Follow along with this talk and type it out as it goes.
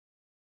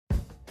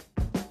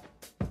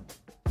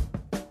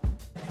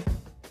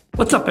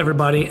What's up,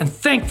 everybody, and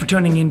thanks for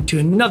tuning in to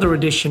another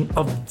edition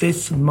of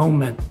This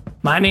Moment.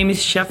 My name is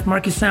Chef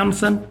Marcus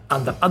Samuelsson,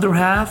 and the other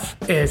half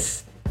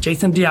is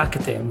Jason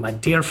Diakite, my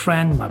dear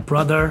friend, my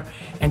brother,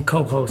 and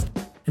co-host.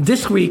 And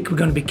this week, we're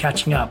going to be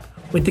catching up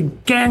with the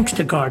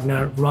gangster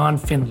gardener, Ron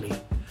Finley.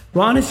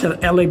 Ron is a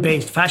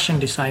LA-based fashion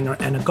designer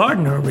and a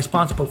gardener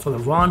responsible for the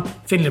Ron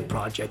Finley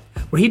Project,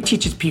 where he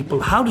teaches people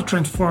how to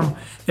transform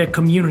their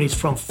communities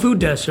from food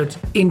deserts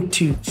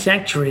into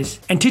sanctuaries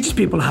and teaches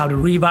people how to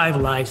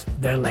revitalize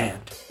their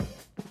land.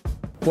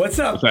 What's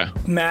up,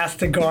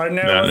 Master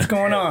Gardener? What's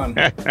going on?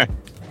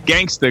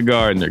 Gangster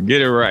gardener,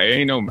 get it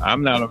right.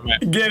 I'm not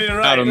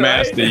a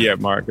master yet,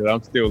 Marcus.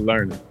 I'm still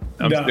learning.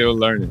 Still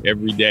learning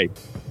every day.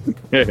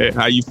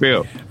 How you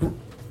feel?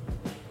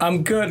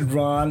 I'm good,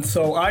 Ron.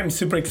 So I'm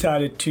super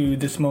excited to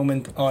this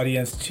moment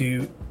audience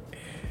to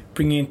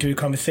bring into a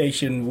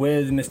conversation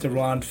with Mr.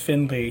 Ron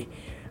Finley.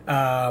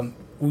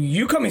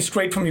 You coming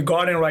straight from your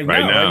garden right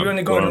now? Are you in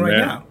the garden right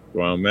now?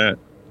 Well, I'm at.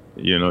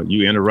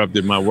 You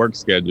interrupted my work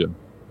schedule.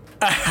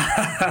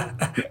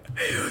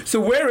 So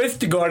where is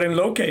the garden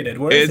located?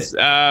 Where is it?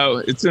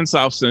 It's in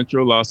South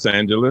Central Los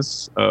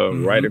Angeles,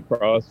 right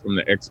across from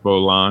the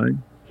Expo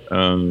line.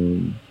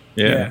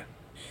 Yeah.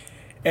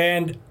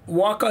 And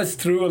walk us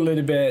through a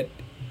little bit.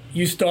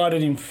 You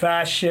started in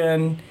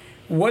fashion.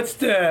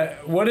 What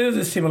are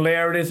the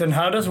similarities, and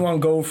how does one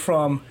go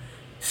from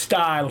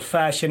style,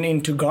 fashion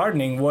into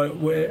gardening?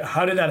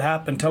 How did that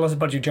happen? Tell us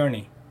about your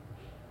journey.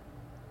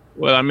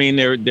 Well, I mean,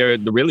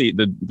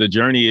 the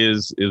journey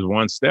is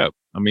one step.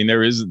 I mean,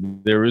 there is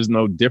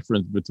no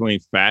difference between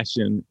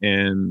fashion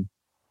and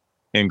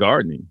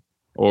gardening,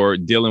 or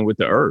dealing with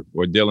the earth,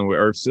 or dealing with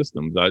earth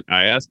systems.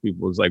 I ask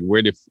people, it's like,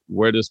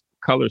 where does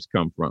colors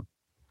come from?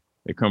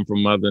 They come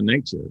from Mother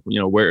Nature.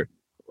 Where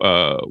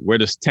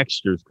does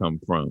textures come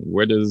from?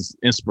 Where does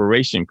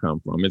inspiration come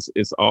from?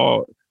 It's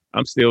all.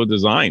 I'm still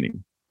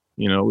designing.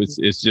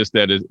 It's just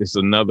that it's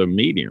another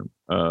medium.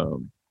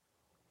 So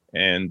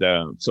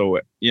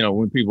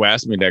when people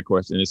ask me that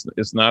question,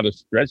 it's not a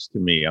stretch to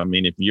me. I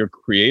mean, if you're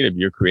creative,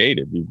 you're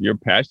creative. If you're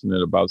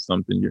passionate about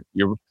something,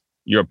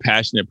 you're a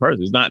passionate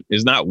person.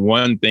 It's not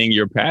one thing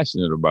you're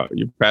passionate about.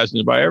 You're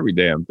passionate about every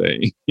damn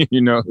thing.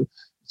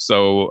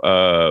 So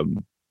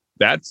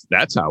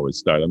that's how it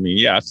started. I mean,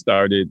 yeah, I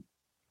started.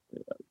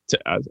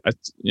 I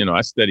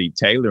studied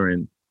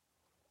tailoring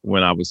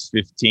when I was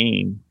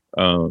 15,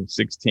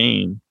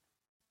 16.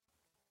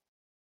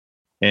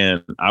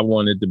 And I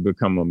wanted to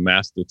become a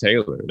master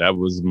tailor. That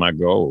was my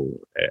goal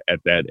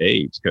at that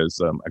age, because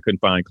I couldn't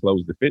find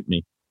clothes to fit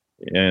me,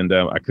 and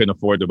I couldn't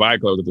afford to buy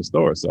clothes at the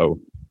store. So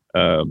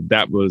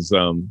that was,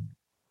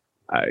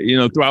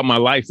 throughout my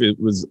life, it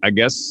was, I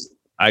guess,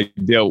 I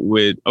dealt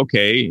with,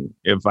 okay,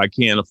 if I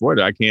can't afford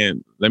it,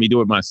 let me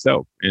do it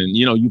myself. And,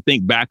 you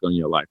think back on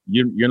your life.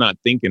 You're not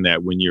thinking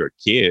that when you're a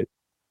kid,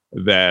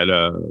 that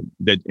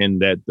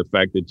the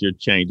fact that you're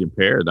changing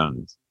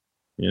paradigms.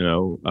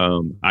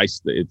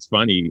 It's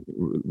funny,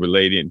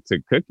 relating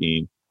to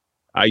cooking.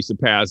 I used to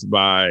pass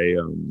by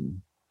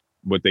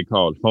what they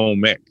called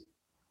home ec,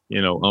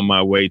 on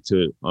my way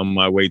to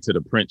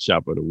the print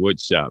shop or the wood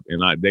shop,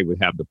 and they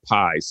would have the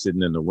pie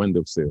sitting in the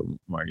windowsill,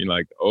 like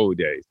the old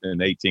days in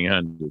the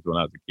 1800s when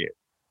I was a kid.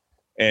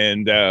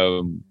 And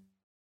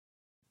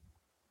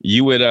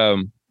you would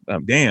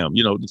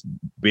just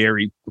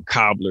berry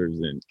cobblers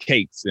and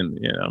cakes, and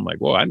I'm like,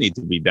 well, I need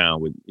to be down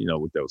with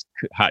with those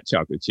hot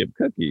chocolate chip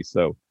cookies.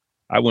 So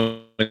I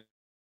went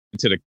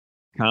to the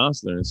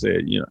counselor and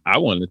said, I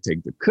want to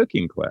take the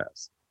cooking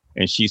class,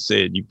 and she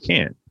said, you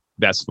can't.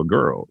 That's for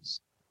girls.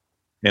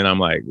 And I'm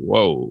like,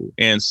 whoa.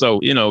 And so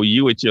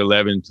you with your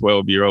 11,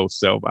 12-year-old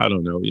self, I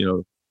don't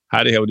know,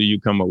 how the hell do you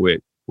come up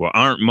with, well,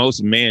 aren't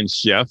most men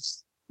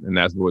chefs? And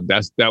that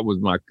was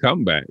my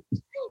comeback.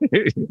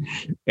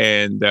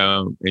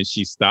 And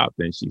she stopped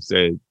and she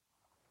said,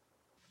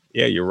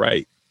 yeah, you're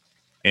right.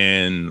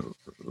 And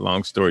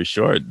long story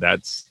short,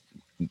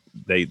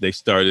 they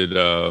started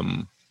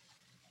a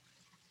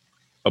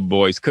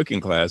boys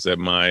cooking class at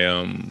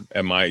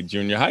my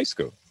junior high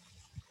school.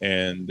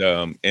 And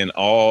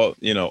all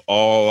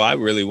I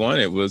really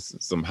wanted was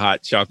some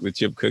hot chocolate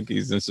chip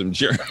cookies and some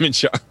German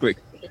chocolate.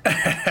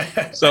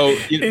 So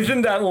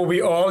isn't that what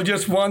we all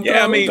just want? Yeah,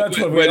 though? I mean, that's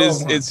what but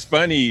it's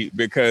funny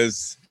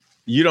because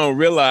you don't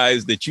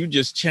realize that you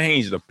just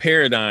changed a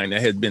paradigm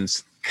that had been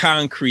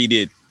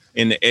concreted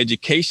in the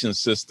education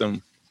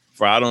system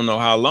for I don't know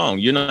how long.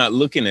 You're not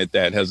looking at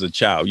that as a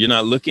child. You're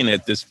not looking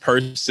at this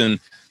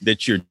person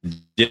that you're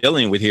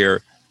dealing with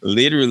here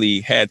literally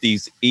had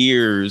these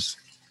ears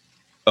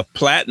of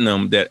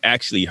platinum that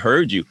actually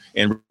heard you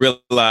and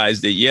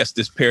realized that, yes,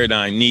 this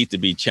paradigm needs to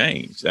be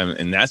changed.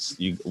 And that's,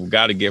 you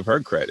got to give her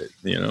credit,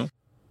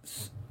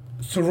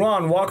 So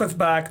Ron, walk us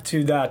back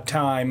to that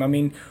time. I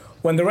mean,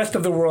 when the rest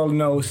of the world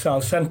knows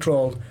South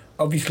Central,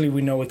 obviously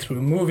we know it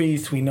through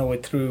movies, we know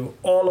it through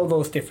all of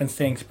those different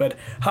things. But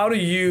how do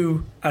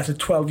you, as a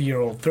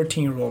 12-year-old,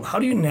 13-year-old, how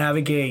do you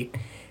navigate,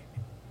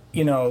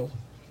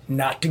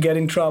 not to get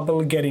in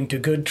trouble, get into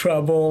good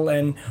trouble?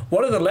 And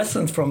what are the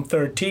lessons from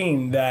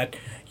 13 that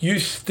you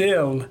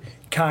still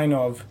kind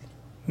of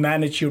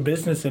manage your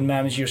business and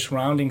manage your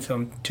surroundings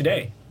on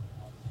today?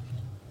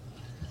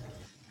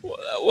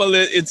 Well,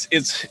 it's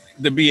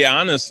to be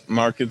honest,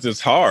 Marcus,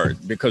 it's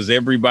hard because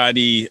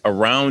everybody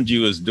around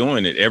you is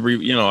doing it.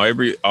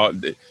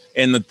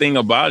 And the thing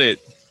about it,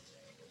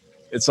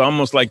 it's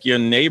almost like your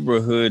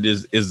neighborhood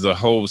is the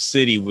whole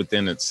city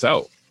within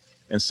itself.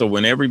 And so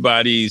when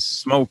everybody's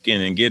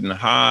smoking and getting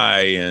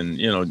high and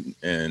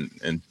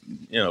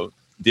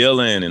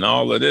dealing and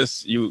all of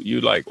this,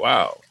 you like,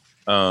 wow.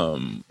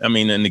 I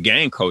mean, in the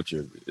gang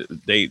culture,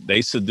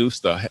 they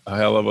seduced a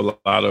hell of a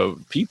lot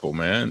of people,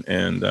 man.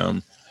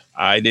 And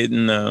I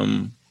didn't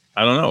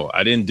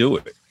do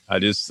it. I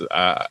just,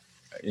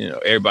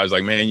 everybody's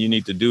like, man, you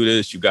need to do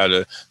this. You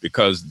gotta,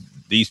 because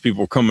these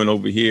people are coming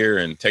over here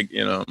and take,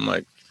 I'm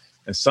like,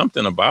 there's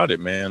something about it,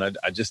 man.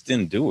 I just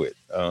didn't do it.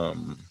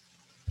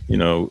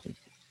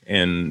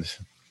 And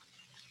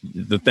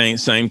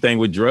same thing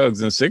with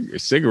drugs and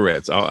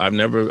cigarettes. I've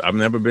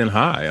never been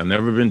high. I've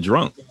never been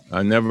drunk.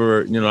 I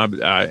never,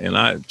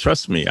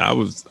 trust me, I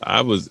was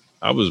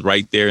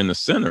right there in the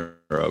center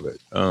of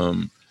it.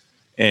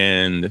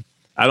 And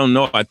I don't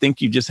know. I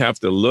think you just have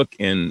to look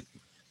and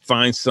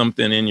find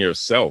something in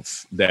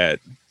yourself that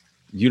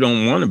you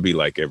don't want to be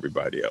like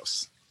everybody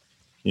else,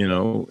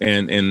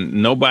 and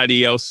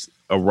nobody else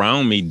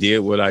around me did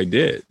what I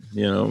did.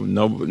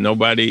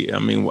 Nobody, I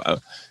mean,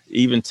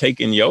 even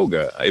taking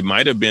yoga, it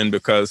might have been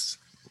because,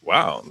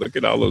 wow, look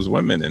at all those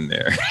women in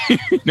there.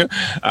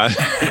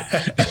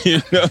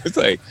 It's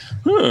like,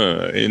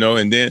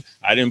 and then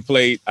I didn't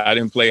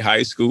play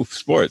high school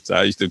sports.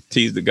 I used to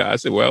tease the guy. I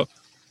said, well,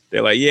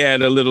 they're like, yeah,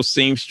 the little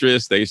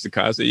seamstress. They used to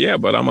call. I said, yeah,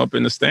 but I'm up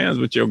in the stands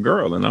with your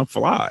girl and I'm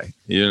fly,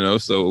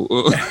 so,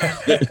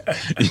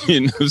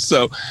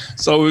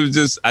 so it was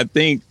just, I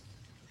think,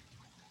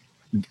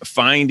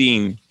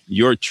 finding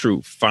your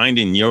truth,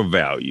 finding your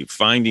value,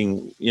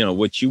 finding,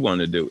 what you want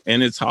to do.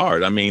 And it's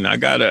hard. I mean,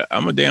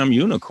 I'm a damn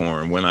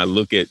unicorn when I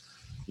look at,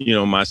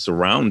 my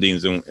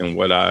surroundings and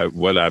what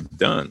I've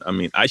done. I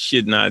mean, I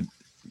should not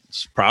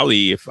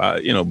probably, if I,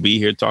 be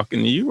here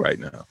talking to you right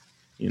now,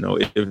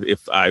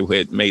 if I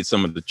had made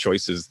some of the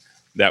choices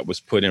that was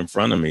put in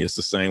front of me. It's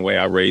the same way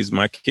I raised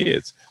my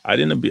kids. I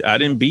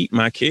didn't beat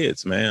my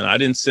kids, man. I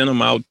didn't send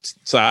them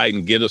outside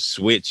and get a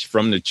switch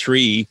from the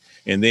tree.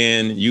 And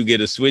then you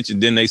get a switch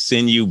and then they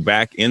send you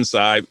back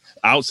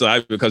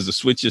outside because the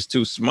switch is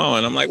too small.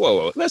 And I'm like,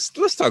 whoa, let's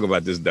talk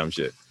about this dumb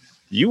shit.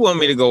 You want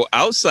me to go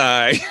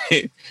outside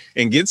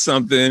and get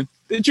something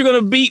that you're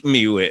going to beat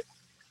me with?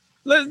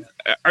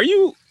 Are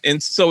you?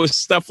 And so it's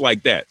stuff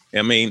like that.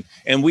 I mean,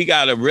 and we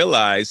got to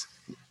realize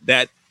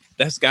that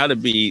that's got to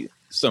be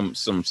some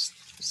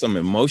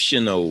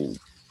emotional,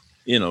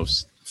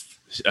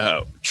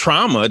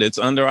 trauma that's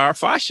under our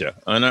fascia,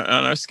 on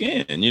our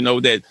skin,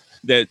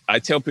 that I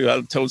tell people,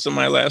 I told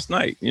somebody last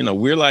night,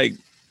 we're like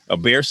a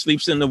bear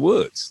sleeps in the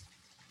woods.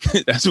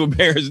 That's what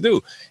bears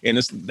do. And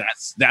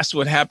that's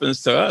what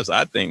happens to us,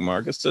 I think,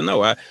 Marcus. So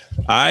no,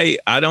 I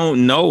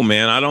don't know,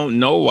 man. I don't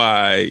know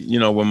why,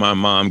 when my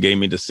mom gave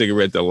me the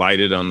cigarette to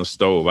light it on the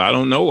stove, I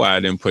don't know why I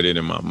didn't put it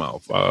in my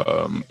mouth.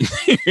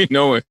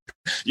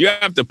 You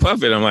have to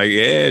puff it. I'm like,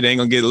 yeah, it ain't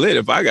gonna get lit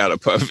if I gotta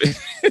puff it.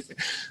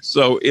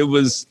 So it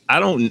was,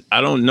 I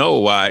don't know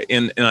why.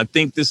 And I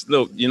think this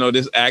little,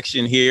 this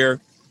action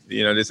here,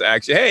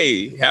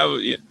 hey,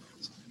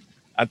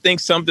 I think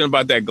something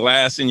about that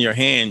glass in your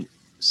hand,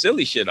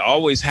 silly shit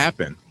always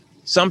happen.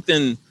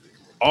 Something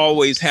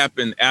always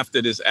happened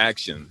after this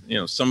action.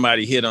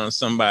 Somebody hit on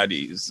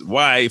somebody's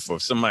wife, or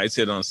somebody's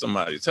hit on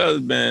somebody's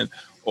husband,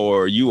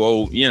 or you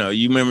owe,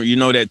 you remember,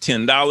 that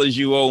 $10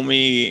 you owe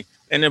me.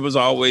 And there was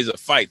always a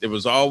fight. There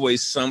was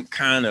always some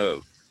kind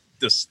of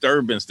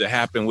disturbance that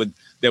happened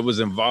that was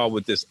involved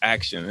with this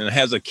action. And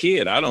as a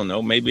kid, I don't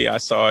know, maybe I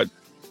saw it,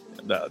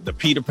 the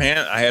Peter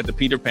Pan. I had the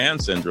Peter Pan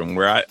syndrome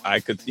where I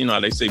could,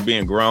 they say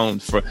being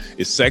grown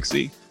is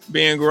sexy.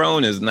 Being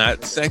grown is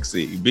not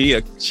sexy. Be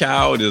a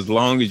child as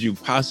long as you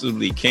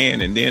possibly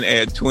can, and then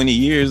add 20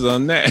 years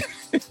on that.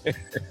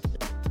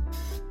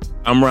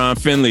 I'm Ron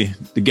Finley,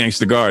 the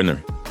Gangster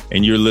Gardener,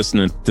 and you're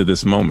listening to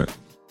This Moment.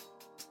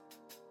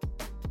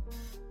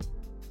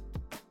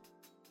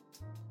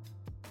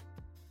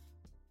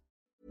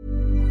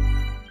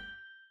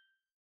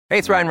 Hey,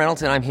 it's Ryan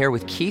Reynolds, and I'm here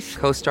with Keith,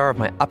 co-star of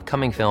my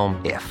upcoming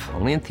film, If,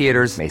 only in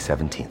theaters May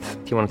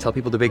 17th. Do you want to tell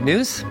people the big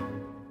news?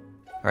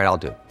 All right, I'll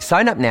do it.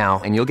 Sign up now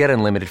and you'll get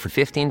unlimited for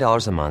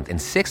 $15 a month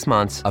and 6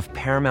 months of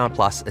Paramount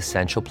Plus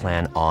Essential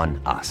Plan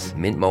on us.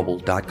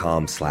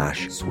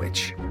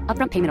 MintMobile.com/switch.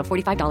 Upfront payment of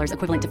 $45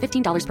 equivalent to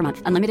 $15 per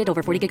month. Unlimited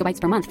over 40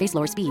 gigabytes per month. Face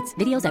lower speeds.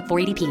 Videos at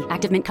 480p.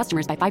 Active Mint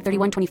customers by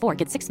 531.24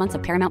 get 6 months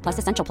of Paramount Plus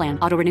Essential Plan.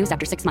 Auto renews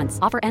after 6 months.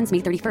 Offer ends May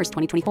 31st,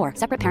 2024.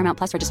 Separate Paramount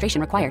Plus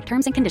registration required.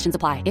 Terms and conditions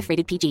apply if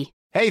rated PG.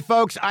 Hey,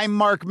 folks, I'm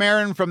Mark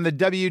Maron from the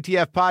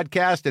WTF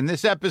Podcast, and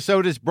this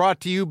episode is brought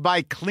to you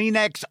by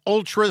Kleenex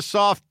Ultra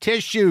Soft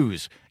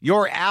Tissues,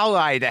 your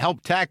ally to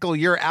help tackle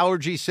your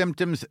allergy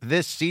symptoms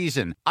this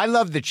season. I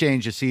love the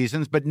change of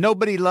seasons, but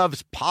nobody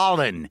loves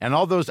pollen and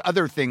all those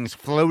other things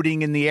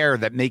floating in the air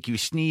that make you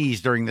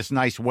sneeze during this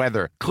nice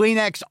weather.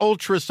 Kleenex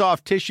Ultra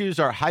Soft Tissues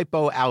are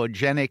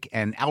hypoallergenic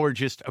and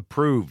allergist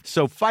approved.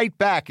 So fight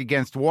back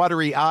against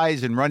watery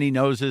eyes and runny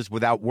noses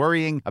without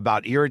worrying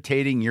about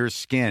irritating your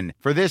skin.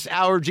 For this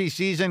allergy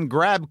season,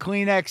 grab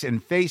Kleenex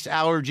and face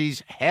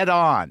allergies head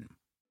on.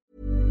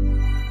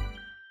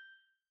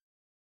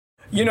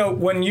 You know,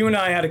 when you and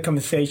I had a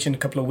conversation a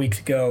couple of weeks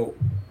ago,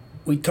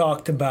 we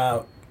talked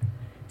about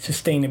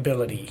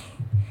sustainability.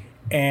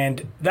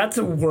 And that's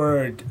a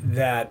word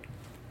that,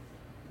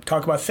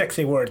 talk about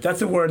sexy words,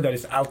 that's a word that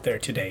is out there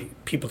today.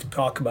 People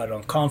talk about it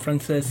on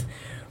conferences.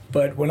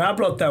 But when I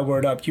brought that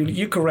word up,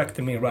 you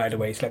corrected me right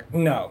away. It's like,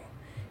 no,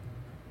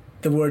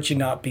 the word should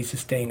not be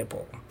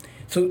sustainable.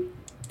 So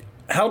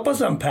help us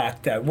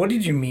unpack that. What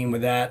did you mean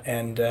with that?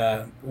 And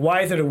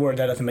why is it a word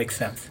that doesn't make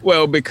sense?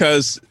 Well,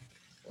 because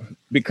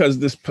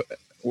this,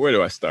 where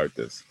do I start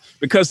this?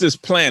 Because this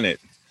planet,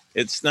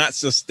 it's not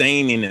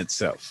sustaining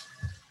itself.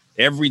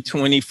 Every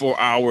 24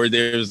 hours,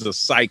 there's a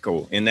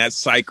cycle. And that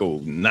cycle,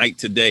 night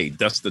to day,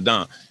 dusk to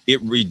dawn,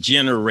 it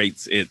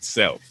regenerates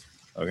itself.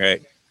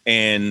 Okay.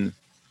 And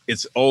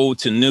it's old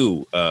to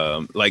new.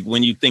 Like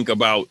when you think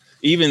about,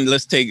 even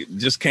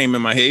just came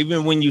in my head,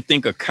 even when you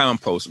think of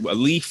compost, a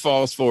leaf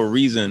falls for a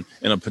reason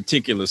in a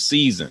particular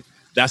season.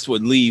 That's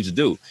what leaves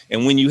do.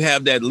 And when you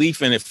have that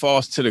leaf and it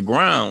falls to the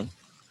ground,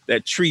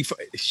 that tree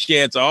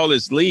sheds all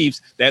its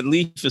leaves, that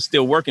leaf is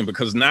still working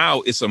because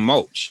now it's a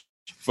mulch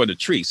for the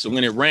tree. So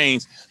when it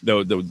rains,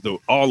 the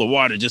all the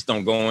water just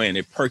don't go in,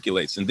 it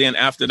percolates. And then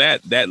after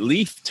that, that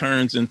leaf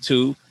turns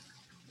into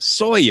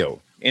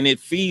soil and it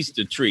feeds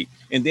the tree.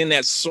 And then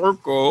that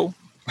circle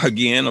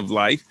again of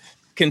life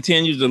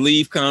continues. The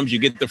leaf comes, you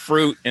get the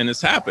fruit, and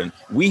it's happened.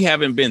 We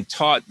haven't been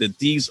taught that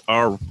these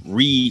are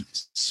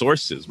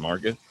resources,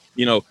 Marcus.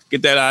 You know,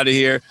 get that out of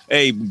here.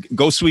 Hey,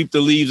 go sweep the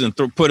leaves and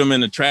put them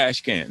in the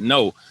trash can.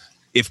 No,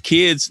 if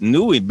kids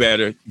knew it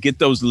better, get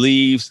those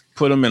leaves,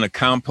 put them in a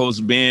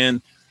compost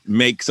bin,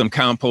 make some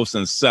compost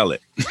and sell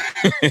it.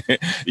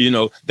 You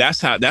know, that's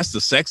the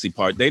sexy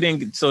part. They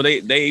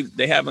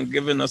haven't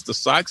given us the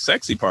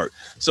sexy part.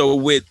 So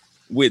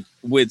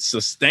with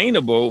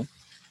sustainable,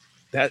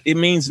 that it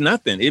means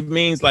nothing. It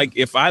means like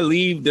if I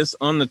leave this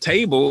on the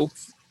table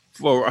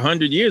for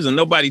 100 years and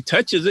nobody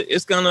touches it,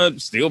 it's gonna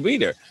still be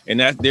there.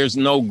 And that there's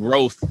no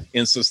growth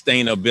in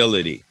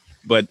sustainability.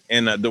 But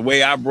the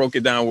way I broke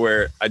it down,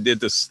 where I did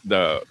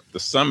the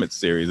summit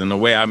series, and the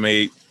way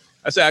I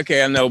said,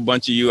 okay, I know a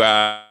bunch of you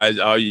guys,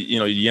 all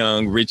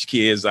young rich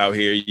kids out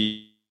here.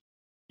 You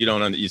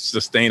don't you're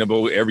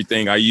sustainable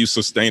everything. I use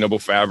sustainable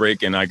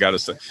fabric, and I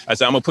said I'm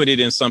gonna put it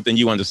in something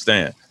you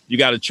understand. You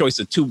got a choice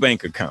of 2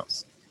 bank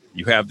accounts.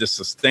 You have this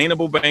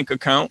sustainable bank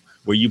account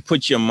where you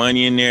put your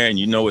money in there and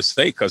you know it's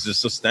safe because it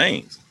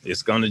sustains.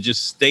 It's going to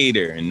just stay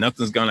there and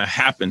nothing's going to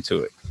happen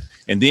to it.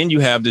 And then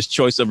you have this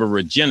choice of a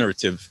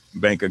regenerative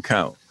bank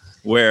account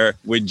where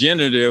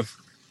regenerative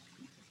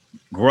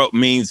growth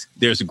means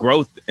there's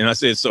growth. And I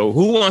said, so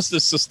who wants the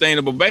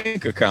sustainable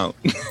bank account?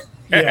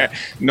 Yeah.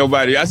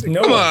 Nobody. I said,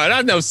 come on,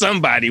 I know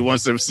somebody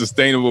wants a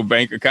sustainable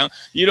bank account.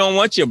 You don't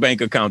want your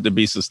bank account to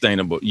be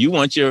sustainable. You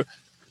want your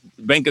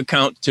bank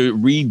account to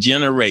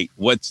regenerate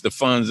what's the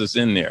funds that's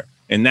in there.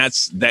 And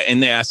that's that.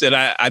 And I said,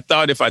 I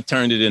thought if I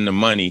turned it into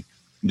money,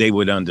 they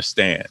would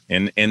understand.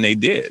 And they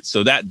did.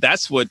 So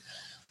that's what,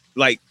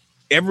 like,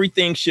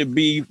 everything should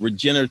be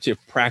regenerative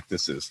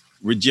practices,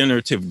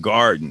 regenerative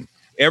garden.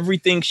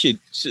 Everything should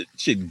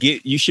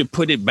you should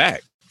put it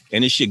back,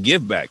 and it should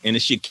give back, and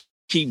it should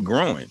keep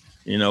growing.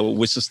 You know,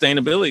 with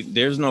sustainability,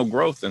 there's no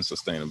growth in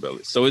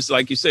sustainability. So it's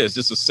like you said, it's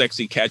just a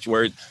sexy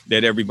catchword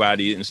that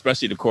everybody, and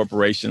especially the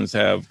corporations,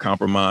 have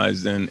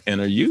compromised and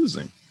are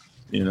using,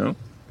 you know?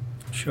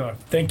 Sure.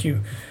 Thank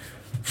you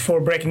for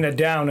breaking that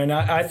down. And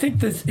I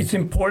think it's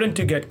important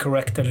to get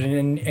corrected.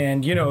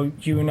 And you know,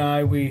 you and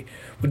I, we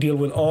deal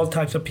with all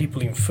types of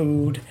people in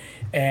food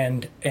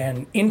and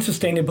in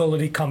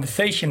sustainability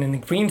conversation in the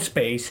green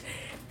space.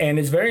 And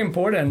it's very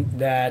important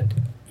that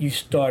you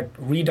start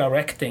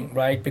redirecting,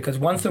 right? Because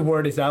once the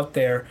word is out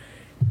there,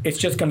 it's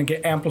just going to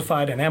get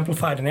amplified and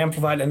amplified and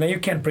amplified, and then you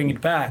can't bring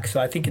it back. So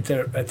I think it's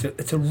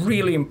a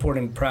really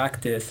important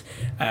practice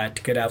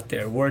to get out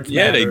there. Words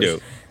matters. They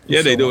do.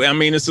 Yeah, they do. I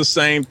mean, it's the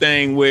same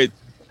thing with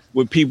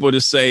people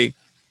to say,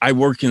 I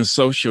work in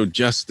social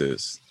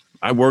justice.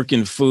 I work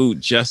in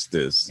food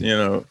justice. You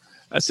know,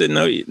 I said,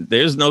 no,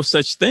 there's no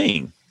such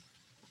thing.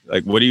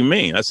 Like, what do you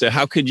mean? I said,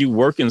 how could you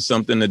work in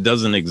something that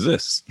doesn't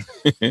exist?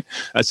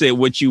 I said,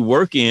 what you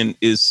work in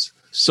is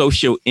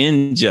social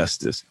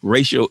injustice,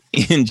 racial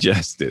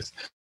injustice,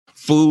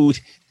 food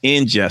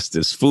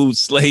injustice, food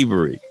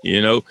slavery.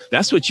 You know,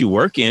 that's what you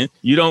work in.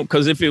 You don't,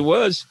 because if it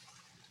was,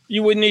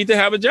 you wouldn't need to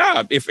have a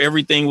job if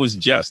everything was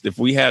just, if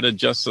we had a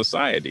just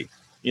society,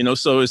 you know,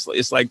 so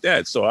it's like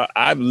that. So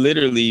I've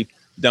literally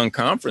done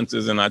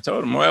conferences and I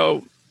told them,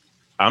 well,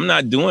 I'm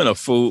not doing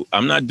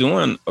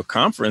a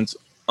conference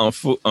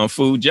on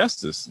food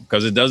justice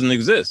because it doesn't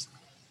exist.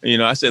 You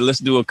know, I said, let's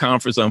do a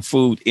conference on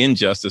food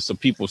injustice so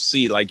people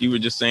see, like you were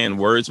just saying,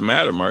 words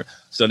matter, Mark,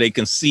 so they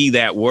can see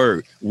that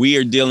word. We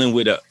are dealing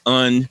with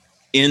an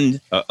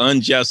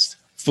unjust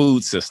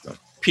food system,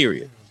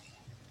 period.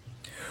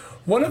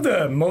 One of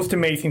the most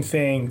amazing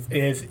things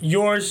is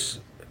yours.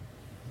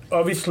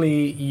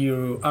 Obviously,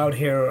 you're out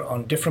here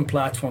on different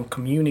platforms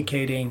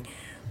communicating,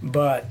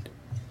 but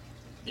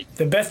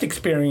the best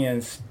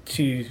experience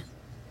to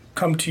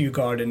come to your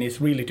garden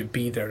is really to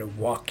be there to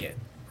walk it,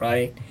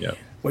 right? Yeah.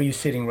 Where you're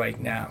sitting right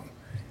now.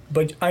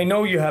 But I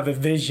know you have a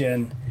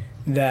vision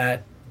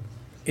that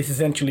is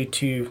essentially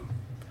to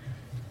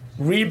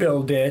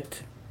rebuild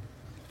it.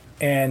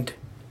 And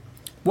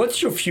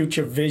what's your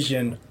future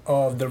vision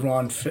of the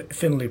Ron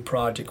Finley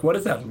project? What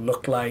does that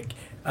look like?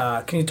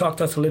 Can you talk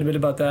to us a little bit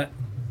about that?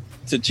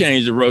 To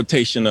change the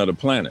rotation of the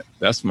planet.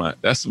 That's my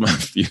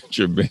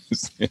future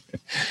business.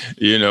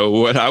 You know,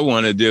 what I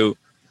want to do.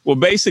 Well,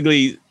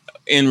 basically,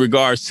 in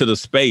regards to the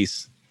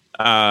space,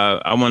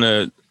 I want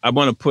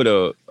to put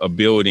a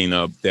building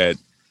up that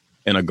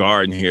in a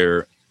garden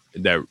here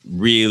that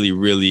really,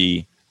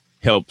 really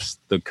helps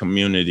the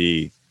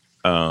community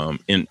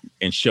and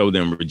show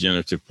them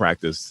regenerative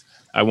practice.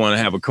 I want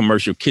to have a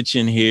commercial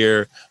kitchen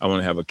here. I want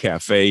to have a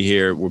cafe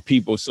here where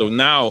people, so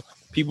now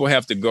people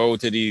have to go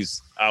to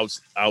these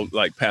out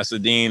like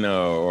Pasadena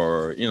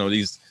or, you know,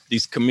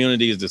 these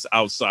communities that's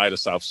outside of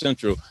South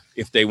Central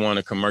if they want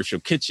a commercial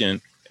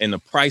kitchen. And the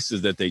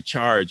prices that they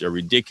charge are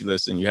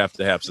ridiculous, and you have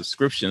to have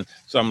subscription.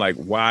 So I'm like,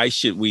 why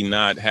should we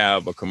not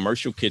have a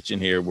commercial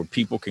kitchen here where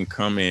people can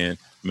come in,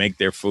 make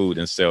their food,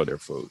 and sell their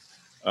food?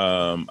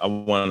 I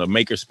want a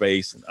maker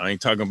space. I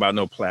ain't talking about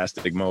no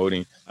plastic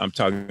molding. I'm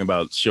talking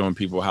about showing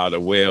people how to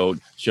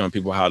weld, showing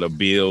people how to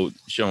build,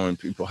 showing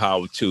people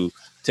how to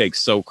take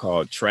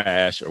so-called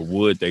trash or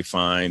wood they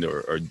find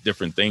or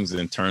different things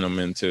and turn them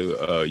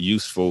into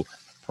useful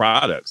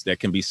products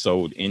that can be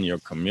sold in your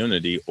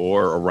community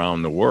or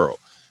around the world.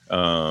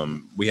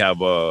 We have,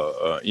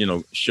 you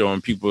know,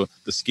 showing people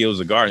the skills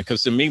of gardening.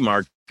 Because to me,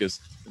 Marcus,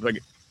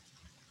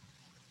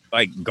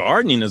 like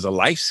gardening is a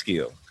life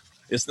skill.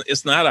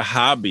 It's not a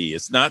hobby.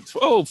 It's not,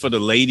 for the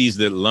ladies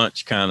that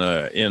lunch kind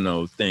of, you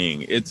know,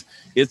 thing.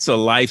 It's a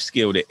life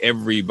skill that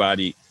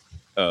everybody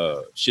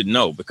should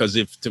know. Because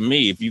it's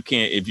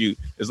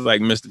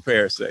like Mr.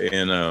 Parris say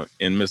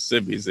in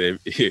Mississippi, say,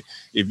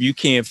 if you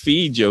can't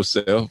feed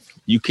yourself,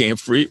 you can't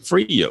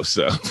free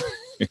yourself.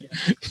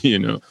 You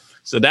know.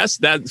 So that's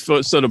that.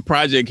 So the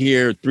project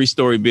here,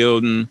 3-story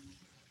building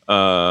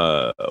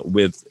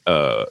with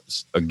a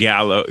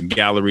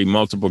gallery,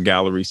 multiple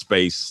gallery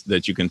space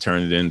that you can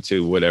turn it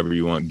into whatever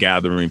you want,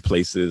 gathering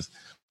places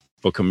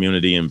for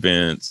community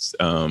events.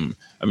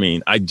 I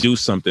mean, I do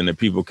something that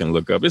people can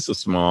look up. It's a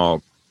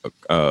small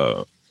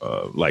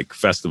like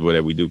festival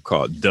that we do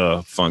called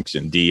DA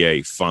Function,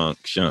 DA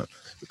Function,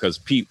 because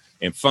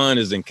and fun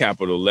is in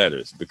capital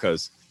letters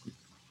because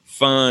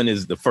fun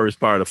is the first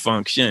part of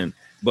function,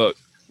 but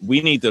we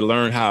need to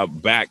learn how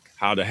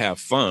to have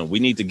fun. We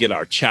need to get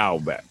our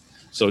child back.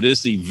 So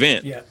this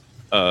event,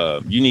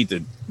 you need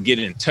to get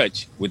in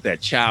touch with that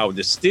child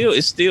that's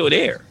still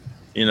there,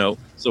 you know?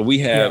 So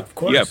you have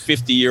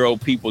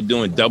 50-year-old people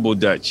doing double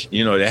Dutch,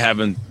 you know, they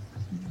haven't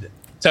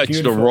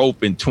touched the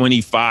rope in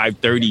 25,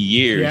 30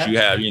 years. Yeah. You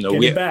have, you know,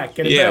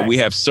 we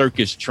have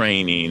circus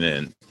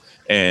training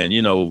and,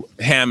 you know,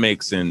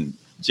 hammocks and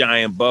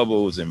giant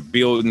bubbles and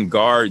building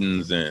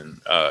gardens. And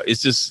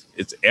it's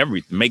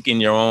everything,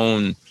 making your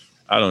own,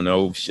 I don't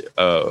know,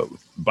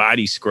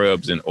 body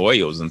scrubs and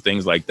oils and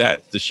things like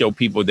that to show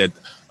people that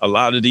a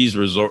lot of these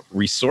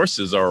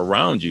resources are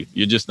around you.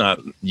 You're just not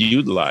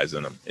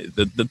utilizing them.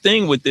 The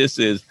thing with this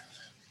is,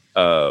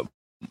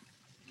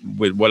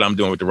 with what I'm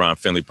doing with the Ron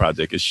Finley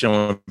Project is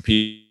showing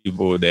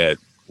people that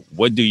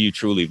what do you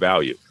truly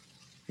value?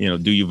 You know,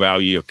 do you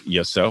value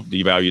yourself? Do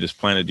you value this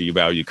planet? Do you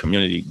value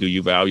community? Do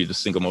you value the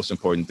single most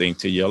important thing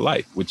to your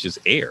life, which is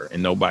air?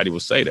 And nobody will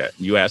say that.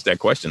 You ask that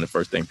question, the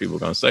first thing people are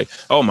going to say,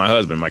 oh, my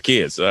husband, my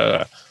kids.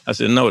 I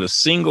said, no, the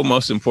single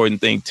most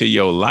important thing to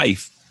your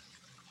life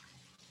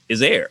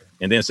is air.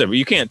 And then said, well,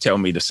 you can't tell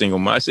me the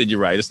single. I said, you're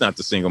right. It's not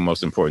the single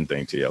most important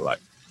thing to your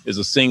life. It's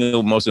the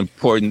single most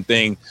important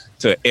thing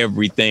to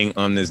everything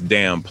on this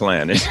damn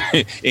planet,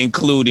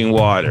 including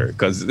water.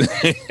 Because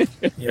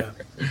yeah.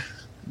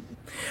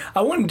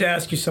 I wanted to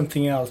ask you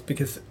something else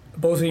because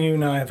both of you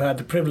and I have had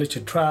the privilege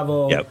to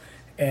travel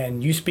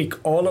and you speak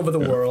all over the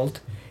world.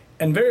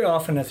 And very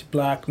often as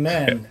Black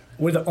men,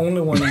 we're the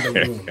only one in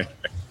the room,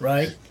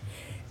 right?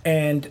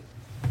 And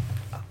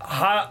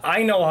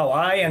I know how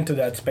I enter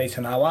that space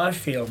and how I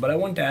feel, but I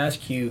want to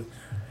ask you,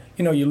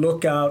 you know, you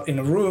look out in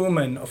a room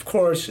and of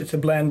course it's a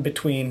blend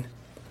between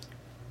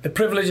the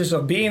privileges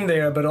of being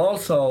there, but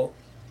also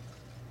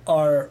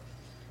our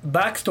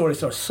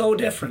backstories are so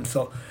different.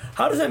 So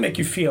how does that make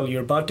you feel?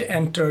 You're about to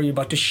enter, you're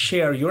about to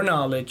share your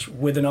knowledge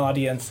with an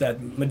audience that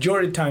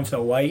majority of times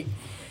are white,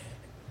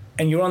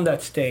 and you're on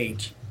that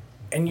stage,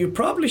 and you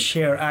probably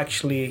share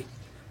actually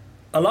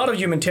a lot of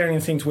humanitarian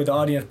things with the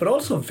audience, but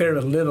also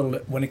very little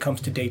when it comes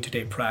to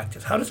day-to-day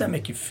practice. How does that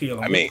make you feel?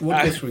 I mean,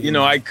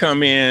 I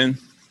come in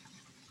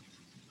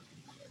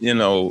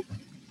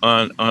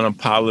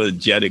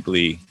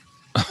unapologetically,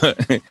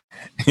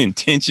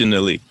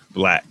 intentionally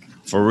Black,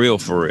 for real.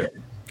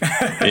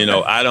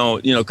 I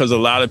don't, because a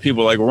lot of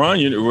people are like, Ron,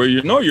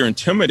 you're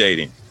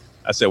intimidating.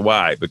 I said,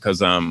 why?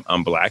 Because I'm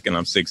Black and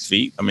I'm 6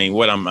 feet. I mean,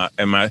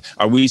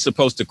 are we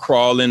supposed to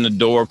crawl in the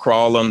door,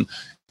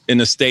 in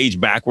the stage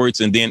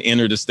backwards and then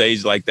enter the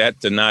stage like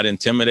that to not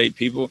intimidate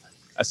people?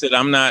 I said,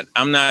 I'm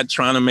not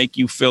trying to make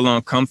you feel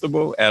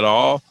uncomfortable at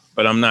all,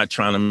 but I'm not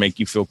trying to make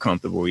you feel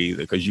comfortable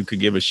either, because you could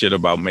give a shit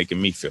about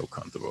making me feel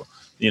comfortable.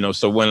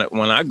 So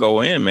when I go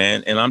in,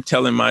 man, and I'm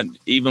telling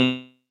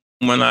even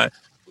when I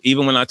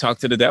talk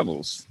to the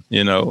devils,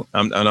 I'm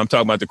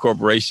talking about the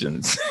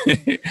corporations,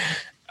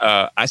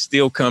 I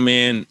still come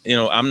in,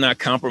 I'm not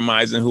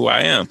compromising who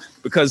I am,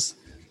 because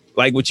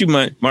like what you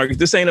meant, Marcus,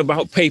 this ain't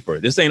about paper.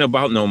 This ain't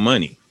about no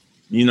money.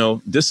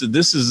 This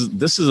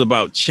is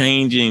about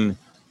changing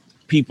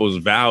people's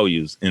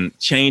values and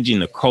changing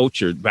the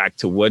culture back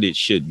to what it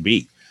should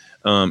be.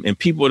 And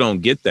people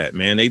don't get that,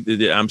 man.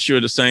 I'm sure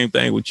the same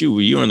thing with you.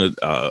 You're on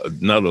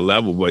another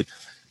level, but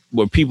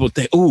where people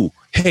think, "Ooh,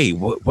 hey,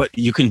 what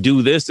you can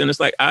do this," and it's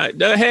like,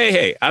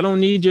 hey, I don't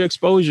need your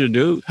exposure,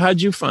 dude.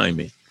 How'd you find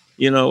me?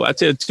 I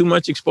tell you, too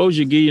much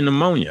exposure give you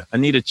pneumonia. I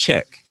need a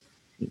check.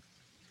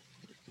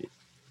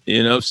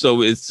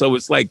 So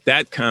it's like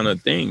that kind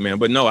of thing, man.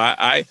 But no,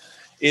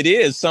 it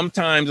is.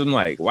 Sometimes I'm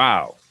like,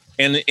 wow.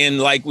 And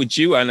like with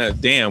you, I know,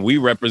 damn, we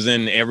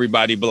represent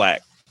everybody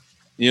Black.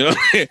 We're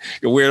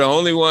the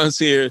only ones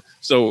here.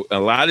 So a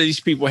lot of these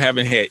people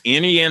haven't had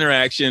any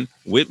interaction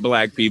with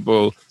Black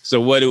people.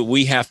 So what do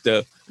we have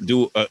to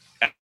do?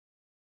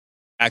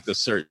 Act a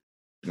certain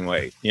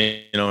way,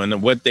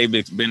 and what they've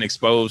been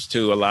exposed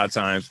to a lot of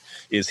times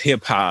is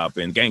hip hop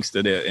and gangster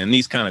and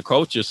these kind of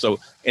cultures. So,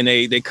 and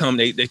they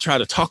try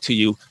to talk to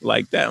you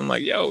like that. I'm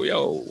like,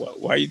 yo,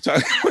 why are you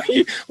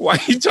talking? Why are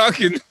you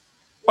talking?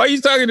 Why are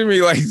you talking to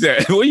me like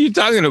that? What are you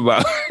talking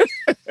about?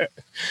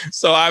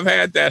 So I've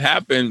had that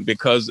happen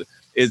because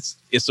it's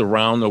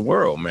around the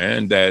world,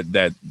 man.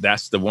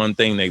 That's the one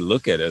thing they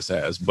look at us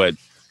as. But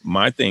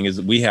my thing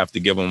is we have to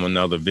give them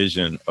another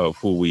vision of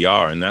who we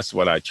are, and that's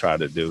what I try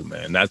to do,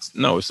 man.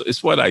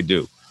 It's what I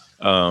do.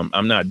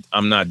 I'm not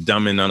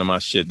dumbing none of my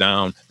shit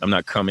down. I'm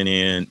not coming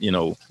in,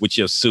 with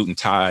your suit and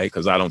tie,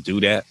 because I don't do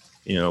that,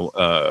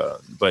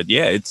 But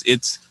yeah,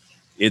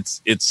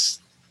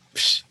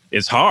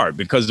 it's hard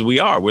because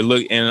we're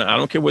and I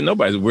don't care what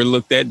we're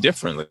looked at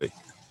differently,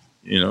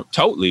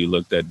 totally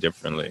looked at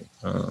differently.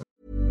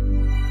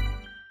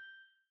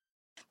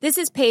 This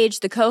is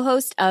Paige, the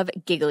co-host of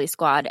Giggly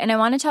Squad, and I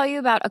want to tell you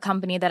about a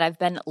company that I've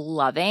been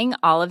loving,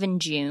 Olive &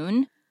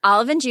 June.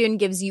 Olive & June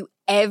gives you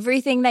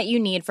everything that you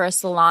need for a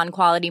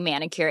salon-quality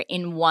manicure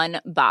in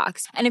one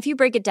box. And if you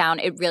break it down,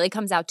 it really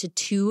comes out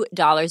to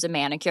 $2 a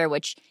manicure,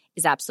 which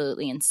is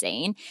absolutely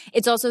insane.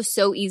 It's also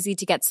so easy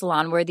to get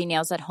salon-worthy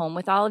nails at home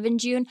with Olive &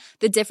 June.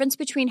 The difference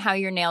between how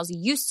your nails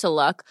used to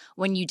look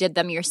when you did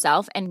them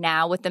yourself and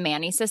now with the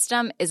Mani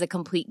system is a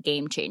complete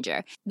game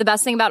changer. The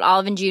best thing about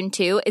Olive & June,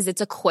 too, is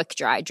it's a quick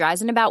dry.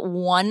 Dries in about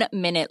 1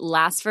 minute,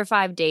 lasts for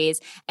 5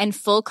 days, and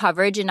full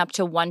coverage in up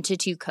to 1 to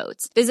 2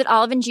 coats. Visit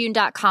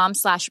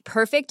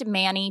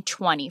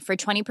oliveandjune.com/perfectmani20 for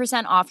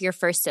 20% off your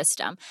first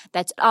system.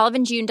 That's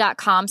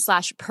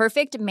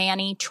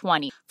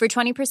oliveandjune.com/perfectmani20 for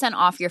 20%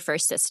 off your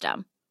first system.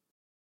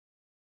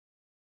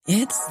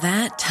 It's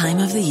that time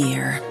of the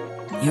year.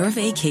 Your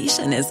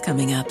vacation is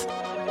coming up.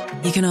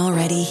 You can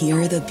already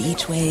hear the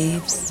beach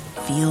waves,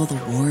 feel the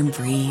warm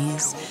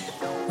breeze,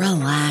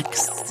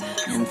 relax,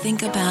 and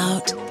think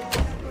about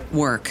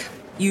work.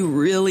 You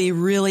really,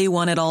 really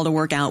want it all to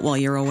work out while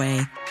you're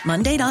away.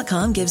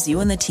 Monday.com gives you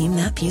and the team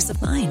that peace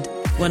of mind.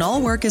 When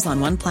all work is on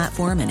one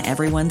platform and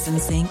everyone's in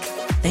sync,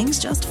 things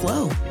just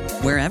flow.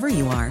 Wherever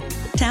you are,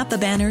 tap the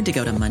banner to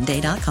go to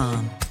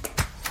Monday.com.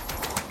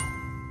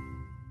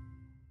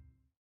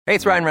 Hey,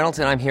 it's Ryan Reynolds,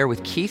 and I'm here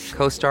with Keith,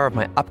 co-star of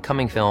my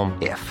upcoming film,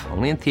 If,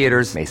 only in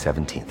theaters May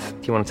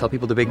 17th. Do you want to tell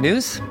people the big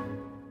news?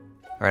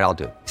 All right, I'll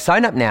do it.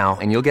 Sign up now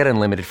and you'll get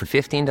unlimited for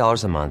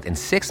 $15 a month and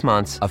 6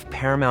 months of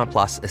Paramount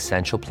Plus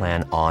Essential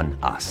Plan on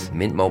us.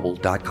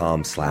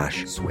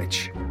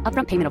 MintMobile.com/switch.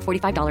 Upfront payment of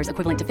 $45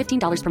 equivalent to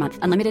 $15 per month.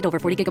 Unlimited over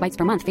 40 gigabytes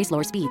per month. Face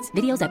lower speeds.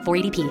 Videos at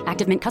 480p.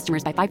 Active Mint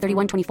customers by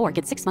 531.24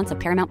 get 6 months of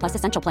Paramount Plus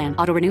Essential Plan.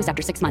 Auto renews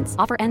after 6 months.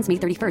 Offer ends May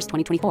 31st,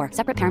 2024.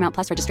 Separate Paramount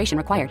Plus registration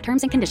required.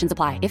 Terms and conditions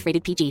apply if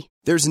rated PG.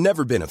 There's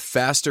never been a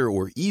faster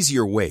or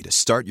easier way to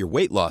start your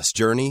weight loss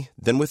journey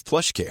than with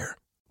PlushCare.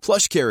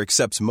 PlushCare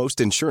accepts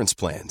most insurance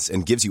plans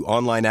and gives you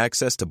online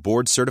access to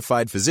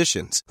board-certified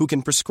physicians who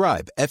can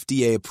prescribe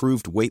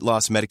FDA-approved weight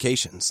loss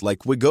medications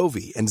like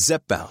Wegovy and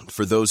Zepbound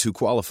for those who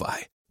qualify.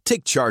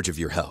 Take charge of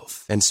your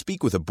health and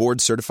speak with a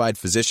board-certified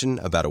physician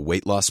about a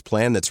weight loss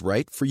plan that's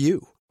right for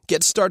you.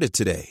 Get started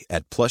today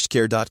at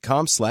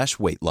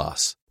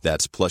plushcare.com/weight-loss.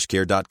 That's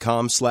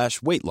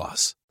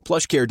plushcare.com/weight-loss.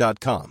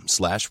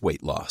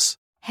 plushcare.com/weight-loss.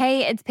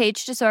 Hey, it's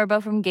Paige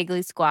DeSorbo from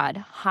Giggly Squad.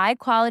 High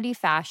quality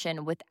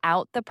fashion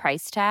without the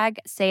price tag.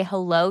 Say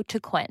hello to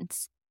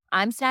Quince.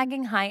 I'm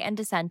snagging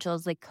high-end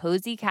essentials like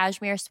cozy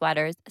cashmere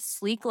sweaters,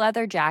 sleek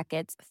leather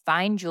jackets,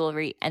 fine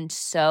jewelry, and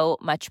so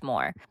much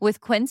more.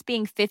 With Quince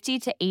being 50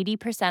 to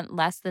 80%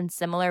 less than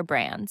similar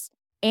brands.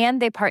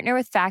 And they partner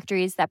with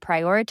factories that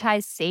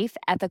prioritize safe,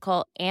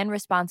 ethical, and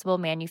responsible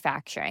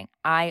manufacturing.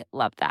 I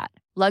love that.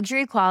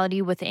 Luxury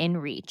quality within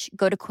reach.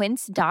 Go to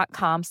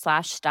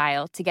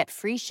quince.com/style to get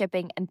free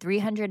shipping and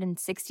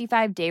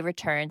 365-day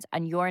returns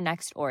on your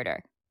next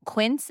order.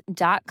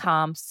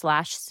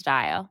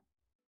 Quince.com/style.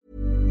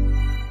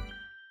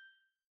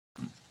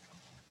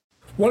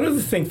 One of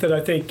the things that I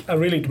think I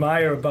really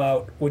admire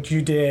about what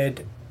you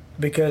did,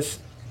 because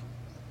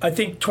I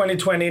think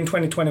 2020 and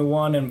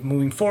 2021 and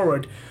moving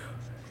forward,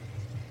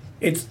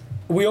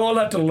 we all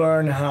have to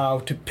learn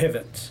how to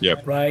pivot,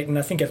 right? And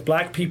I think as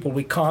Black people,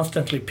 we're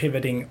constantly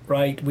pivoting,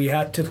 right? We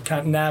have to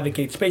kind of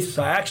navigate spaces.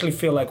 So I actually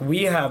feel like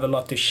we have a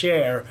lot to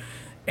share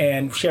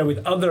and share with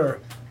other,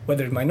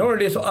 whether it's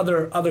minorities or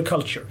other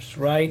cultures,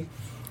 right?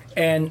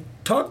 And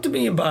talk to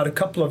me about a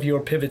couple of your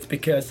pivots,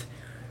 because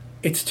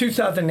it's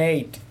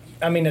 2008.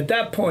 I mean, at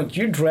that point,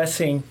 you're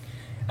dressing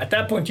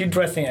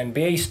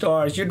NBA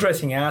stars, you're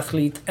dressing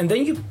athletes, and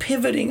then you're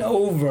pivoting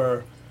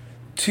over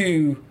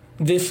to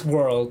this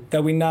world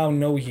that we now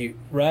know you,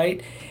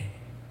 right?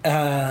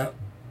 How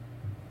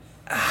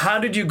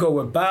did you go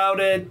about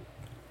it?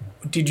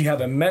 Did you have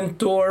a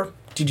mentor?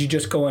 Did you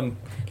just go and,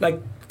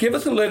 give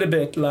us a little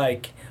bit,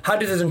 how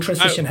did this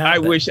transition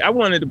happen? I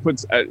wanted to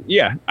put, I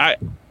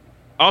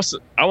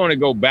want to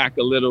go back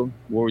a little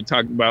where we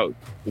talked about,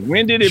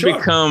 when did it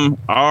become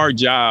our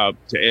job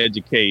to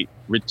educate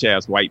rich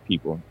ass white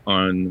people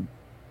on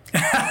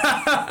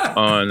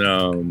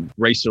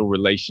racial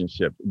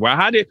relationship?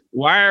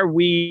 Why are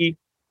we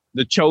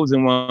the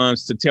chosen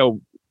ones to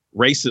tell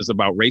racists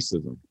about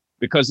racism?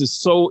 Because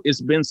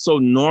it's been so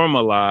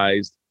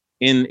normalized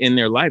in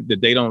their life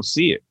that they don't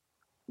see it.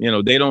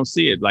 They don't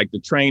see it. Like the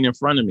train in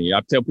front of me,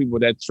 I tell people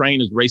that train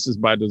is racist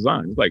by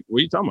design. It's like, what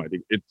are you talking about?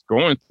 It's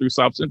going through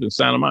South Central and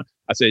Santa Monica.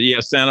 I said, yeah,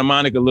 Santa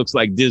Monica looks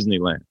like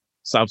Disneyland.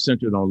 South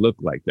Central don't look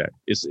like that.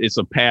 It's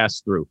a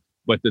pass through,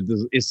 but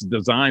it's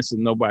designed so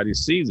nobody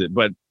sees it.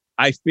 But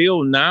I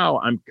feel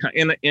now I'm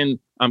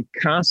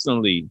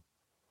constantly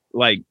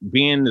like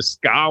being the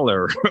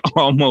scholar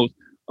almost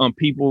on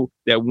people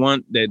that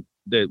want to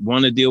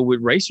deal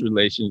with race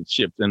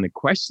relationships and the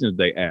questions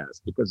they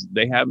ask, because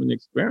they haven't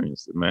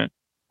experienced it, man.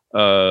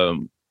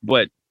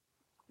 But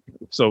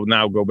so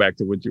now go back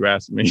to what you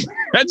asked me.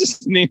 I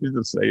just needed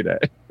to say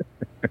that.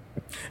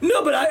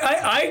 No, but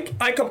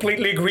I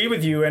completely agree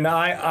with you, and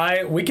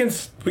we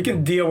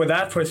can deal with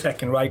that for a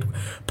second, right?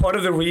 Part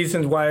of the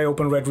reasons why I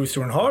opened Red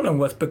Rooster in Harlem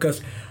was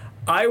because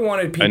I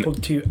wanted people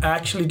to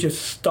actually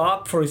just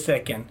stop for a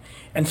second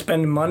and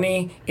spend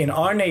money in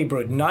our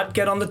neighborhood, not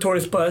get on the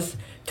tourist bus,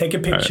 take a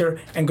picture,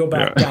 and go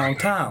back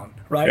downtown,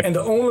 right? Yeah. And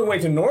the only way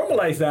to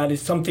normalize that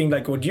is something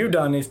like what you've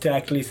done, is to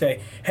actually say,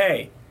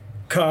 hey,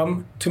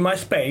 come to my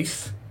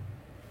space.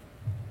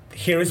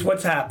 Here is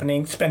what's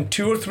happening. Spend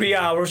 2 or 3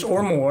 hours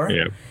or more,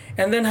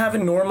 and then have a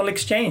normal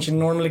exchange, a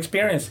normal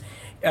experience.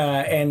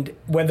 And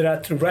whether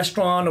that's through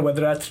restaurant or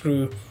whether that's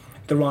through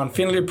the Ron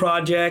Finley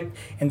Project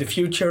in the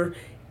future,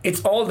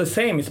 it's all the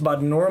same. It's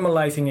about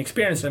normalizing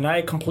experience. And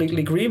I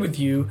completely agree with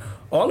you.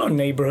 All our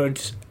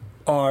neighborhoods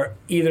are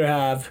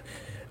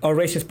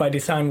racist by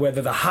design,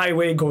 whether the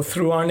highway goes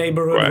through our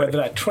neighborhood, whether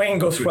that train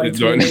goes right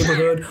through our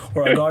neighborhood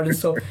or our garden.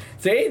 So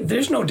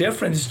there's no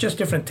difference. It's just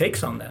different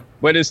takes on them.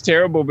 But it's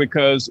terrible,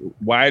 because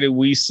why do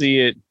we see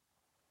it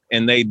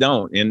and they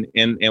don't? And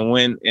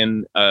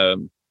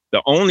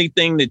the only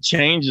thing that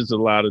changes a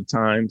lot of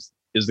times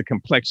is the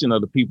complexion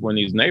of the people in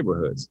these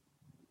neighborhoods,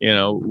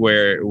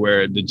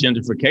 where the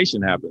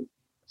gentrification happened.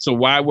 So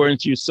why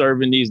weren't you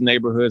serving these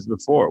neighborhoods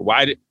before?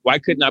 Why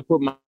couldn't I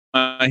put my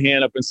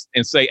hand up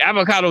and say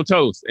avocado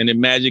toast, and it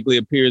magically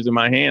appears in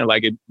my hand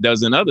like it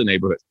does in other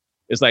neighborhoods?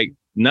 It's like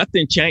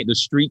nothing changed. The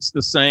streets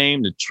the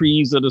same, the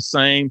trees are the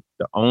same.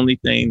 The only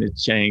thing that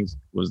changed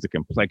was the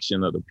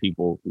complexion of the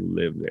people who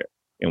live there.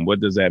 And what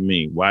does that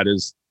mean?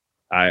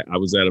 I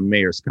was at a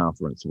mayor's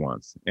conference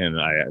once, and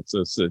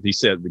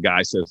the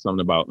guy said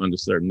something about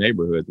underserved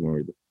neighborhoods.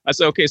 I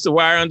said, okay, so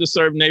why are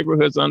underserved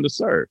neighborhoods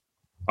underserved?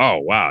 Oh,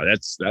 wow,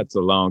 that's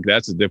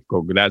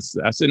difficult. I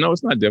said, no,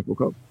 it's not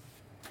difficult.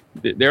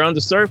 They're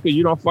underserved because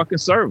you don't fucking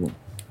serve them.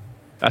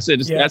 I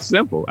said, that's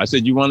simple. I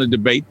said, you want to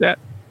debate that?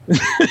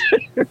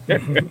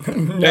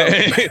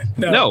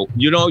 No,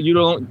 you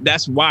don't.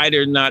 That's why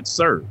they're not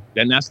served.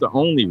 And that's the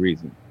only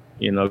reason,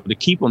 to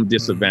keep them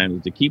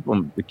disadvantaged, to keep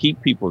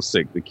people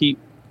sick, to keep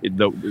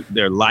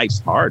their lives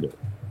harder.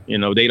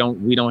 We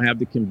don't have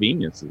the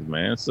conveniences,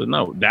 man. So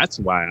no, that's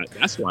why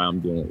I'm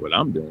doing what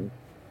I'm doing,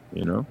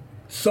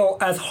 So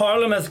as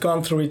Harlem has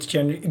gone through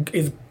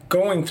is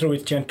going through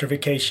its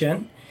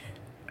gentrification,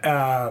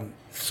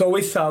 so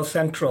is South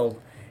Central.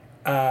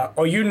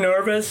 Are you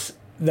nervous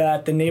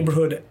that the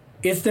neighborhood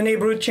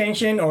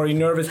changing, or are you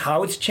nervous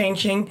how it's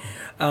changing?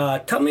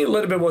 Tell me a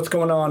little bit what's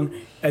going on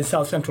at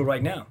South Central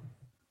right now.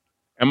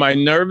 Am I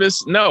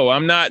nervous? No,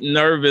 I'm not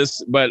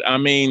nervous. But I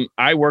mean,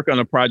 I work on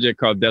a project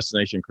called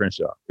Destination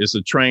Crenshaw. It's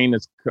a train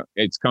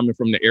it's coming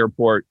from the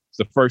airport. It's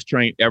the first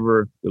train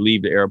ever to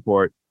leave the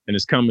airport, and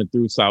it's coming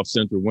through South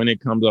Central. When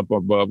it comes up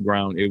above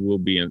ground, it will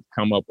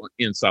come up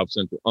in South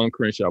Central on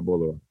Crenshaw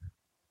Boulevard.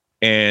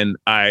 And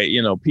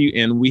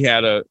and we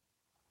had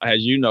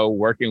as you know,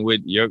 working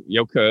with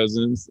your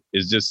cousins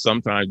is just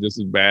sometimes just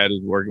as bad as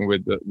working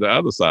with the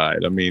other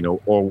side. I mean, or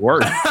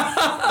worse,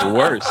 or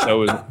worse.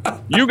 So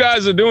you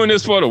guys are doing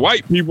this for the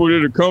white people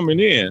that are coming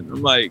in.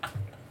 I'm like,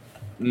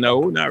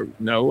 no,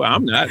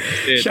 I'm not.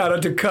 Shout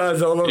out to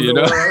cuz all over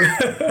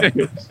the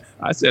world.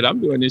 I said, I'm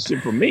doing this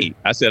shit for me.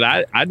 I said,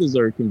 I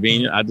deserve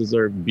convenience. I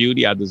deserve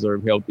beauty. I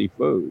deserve healthy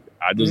food.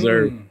 I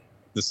deserve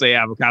to say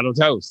avocado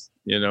toast,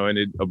 and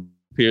it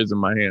appears in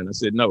my hand. I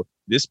said, no,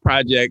 this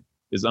project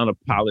is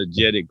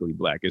unapologetically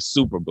black. It's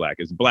super black.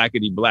 It's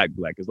blackety black.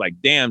 It's like,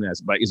 damn,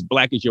 that's black. It's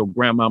black as your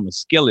grandmama's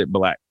skillet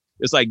black.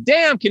 It's like,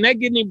 damn, can that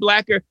get any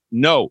blacker?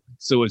 No.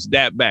 So it's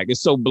that black.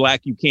 It's so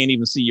black you can't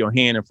even see your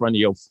hand in front of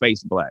your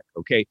face black.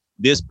 Okay.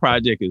 This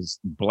project is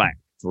black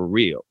for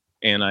real.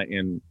 And I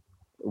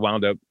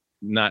wound up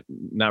not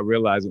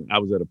realizing I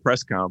was at a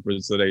press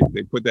conference. So they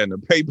put that in the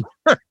paper.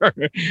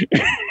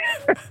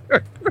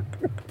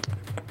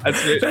 I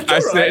said,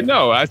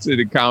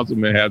 the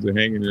councilman has it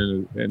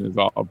hanging in his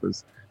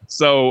office.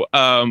 So,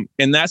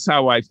 and that's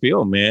how I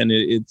feel, man.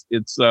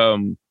 It's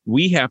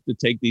we have to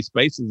take these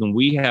spaces and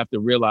we have to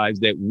realize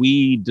that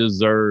we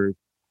deserve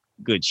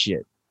good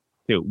shit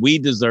too. We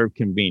deserve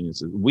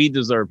conveniences. We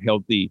deserve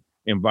healthy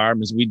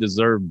environments. We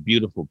deserve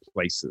beautiful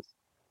places,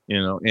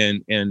 and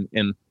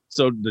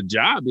so the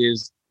job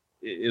is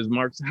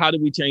Mark, how do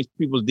we change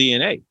people's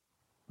DNA?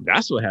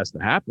 That's what has to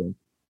happen,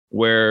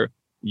 where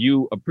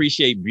you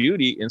appreciate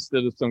beauty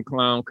instead of some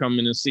clown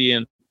coming and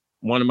seeing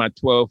one of my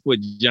 12-foot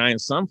giant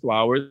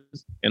sunflowers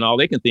and all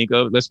they can think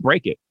of, let's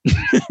break it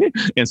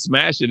and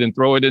smash it and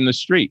throw it in the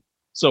street.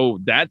 So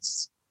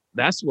that's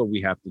what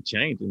we have to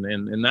change.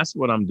 And that's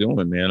what I'm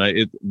doing,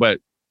 man. But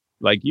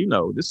like,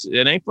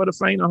 it ain't for the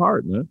faint of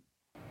heart, man.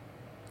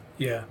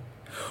 Yeah.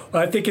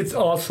 Well, I think it's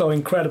also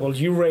incredible.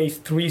 You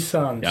raised 3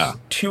 sons. Yeah.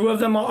 2 of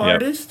them are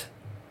artists.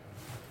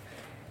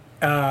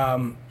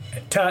 And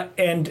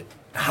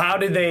how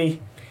did they...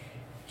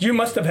 You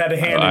must have had a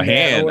hand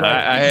in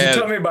that.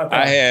 Tell me about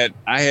that.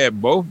 I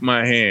had both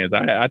my hands.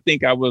 I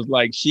think I was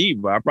like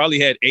Shiva. I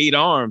probably had 8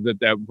 arms at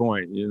that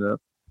point,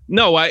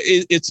 No,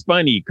 it's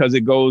funny because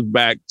it goes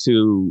back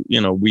to,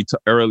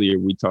 earlier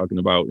we talking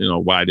about,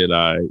 why did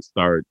I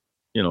start,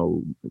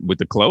 with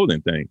the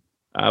clothing thing.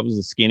 I was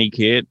a skinny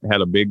kid,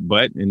 had a big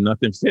butt and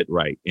nothing fit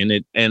right.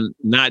 And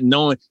not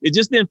knowing, it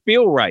just didn't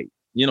feel right.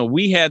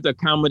 We had to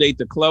accommodate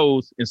the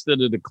clothes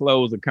instead of the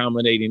clothes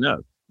accommodating us.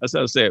 That's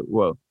how I said,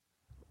 well,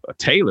 a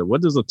tailor,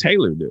 what does a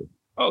tailor do?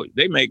 Oh,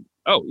 they make,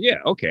 oh yeah,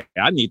 okay.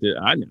 I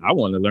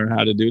want to learn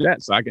how to do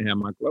that so I can have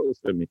my clothes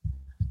fit me.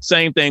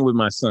 Same thing with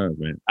my sons,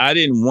 man. I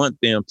didn't want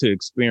them to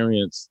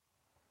experience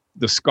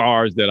the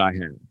scars that I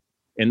had.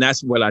 And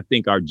that's what I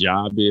think our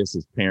job is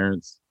as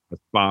parents, as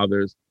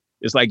fathers.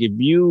 It's like, if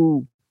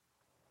you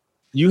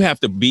have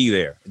to be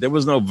there. There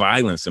was no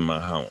violence in my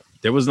home.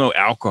 There was no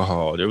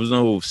alcohol. There was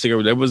no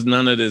cigarette. There was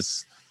none of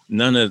this.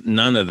 None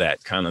of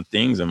that kind of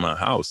things in my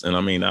house. And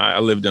I mean, I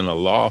lived in a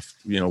loft,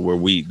 where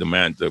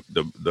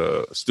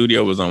the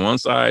studio was on one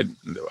side,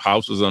 the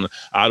house was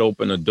I'd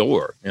open a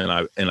door and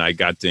I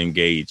got to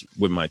engage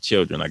with my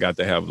children. I got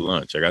to have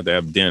lunch. I got to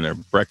have dinner,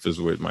 breakfast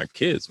with my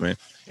kids, man.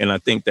 And I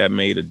think that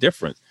made a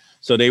difference.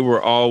 So they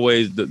were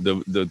always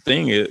the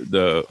thing is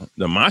the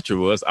mantra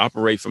was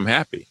operate from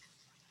happy.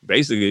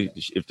 Basically,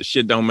 if the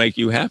shit don't make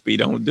you happy,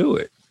 don't do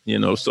it.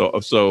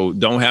 So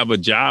don't have a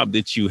job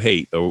that you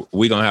hate, or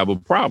we're gonna have a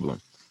problem.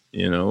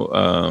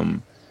 But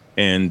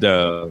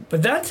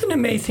that's an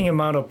amazing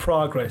amount of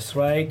progress,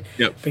 right?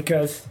 Yep.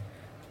 Because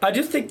I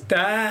just think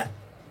that's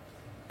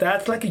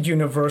like a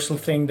universal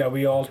thing that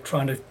we all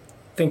trying to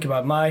think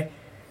about. My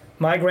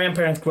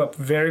grandparents grew up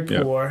very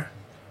poor. Yep.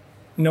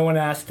 No one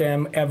asked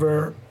them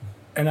ever.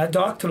 And I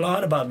talked a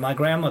lot about my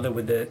grandmother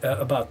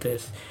about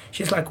this.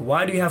 She's like,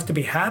 why do you have to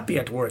be happy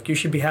at work? You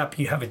should be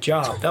happy you have a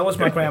job. That was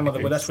my grandmother,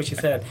 but that's what she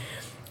said.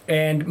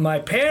 And my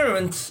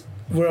parents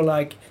were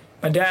like,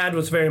 my dad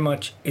was very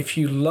much, if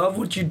you love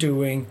what you're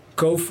doing,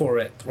 go for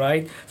it,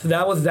 right? So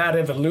that was that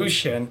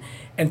evolution.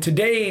 And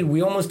today,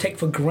 we almost take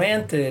for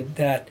granted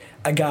that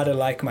I gotta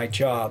like my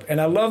job.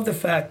 And I love the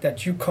fact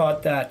that you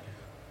caught that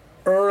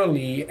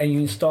early and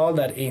you installed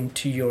that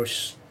into your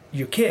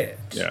kids.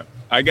 Yeah,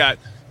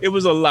 it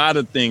was a lot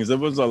of things. It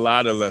was a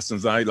lot of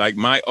lessons. Like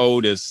my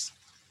oldest,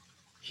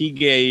 he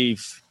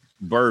gave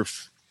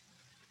birth.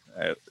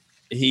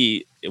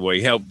 He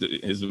helped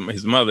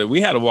his mother. We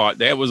had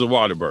that was a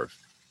water birth.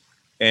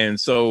 And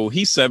so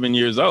he's 7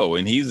 years old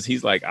and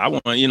he's like, I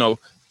want,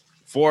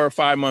 4 or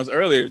 5 months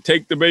earlier,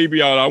 take the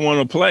baby out. I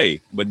want to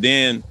play. But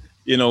then,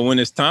 when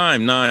it's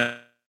time, 9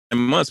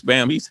 months,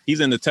 bam, he's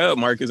in the tub,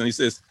 Marcus. And he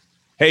says,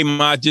 hey,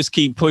 Ma, just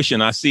keep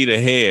pushing. I see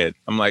the head.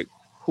 I'm like,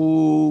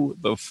 who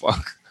the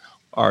fuck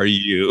are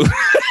you?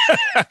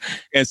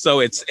 And so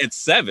it's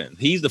 7.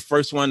 He's the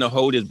first one to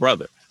hold his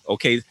brother.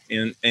 Okay.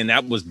 And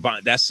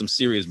that's some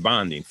serious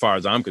bonding, as far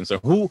as I'm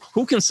concerned.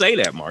 Who can say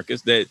that,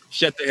 Marcus, that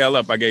shut the hell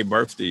up, I gave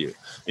birth to you?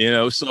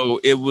 So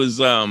it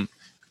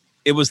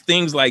was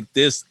things like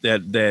this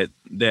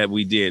that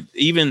we did.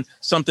 Even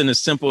something as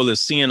simple as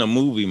seeing a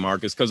movie,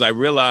 Marcus, because I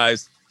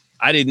realized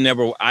we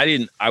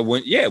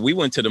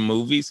went to the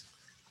movies,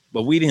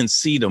 but we didn't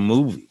see the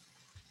movie.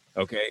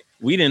 Okay.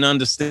 We didn't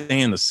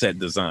understand the set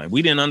design.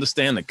 We didn't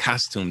understand the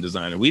costume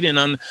designer. We didn't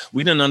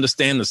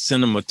understand the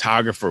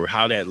cinematographer,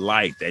 how that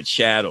light, that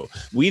shadow.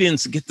 We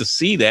didn't get to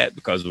see that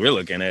because we're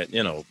looking at,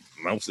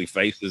 mostly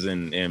faces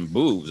and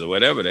boobs or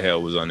whatever the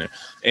hell was on there.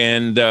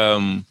 And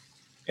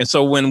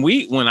so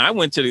when I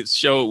went to the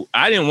show,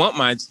 I didn't want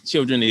my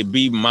children to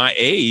be my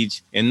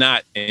age and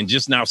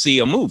just now see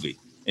a movie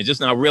and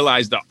just now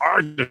realize the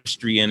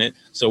artistry in it.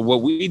 So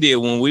what we did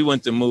when we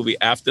went to movie,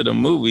 after the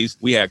movies,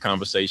 we had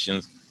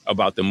conversations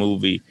about the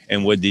movie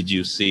and what did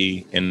you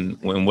see and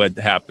what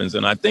happens.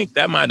 And I think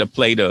that might have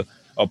played a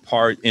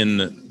part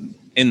in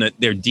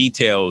their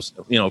details,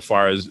 as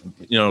far as,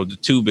 the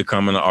two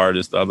becoming an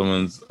artist, the other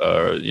ones,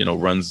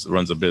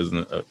 runs a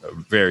business, a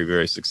very,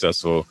 very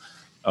successful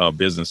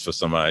business for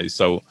somebody.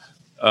 So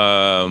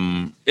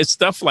it's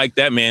stuff like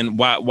that, man.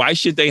 Why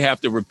should they have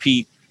to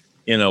repeat,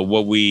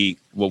 what we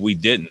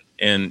didn't?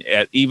 And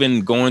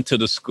even going to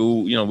the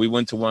school, we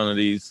went to one of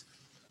these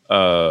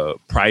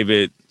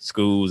private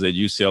schools at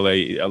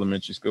UCLA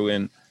Elementary School,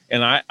 and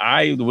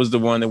I was the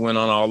one that went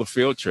on all the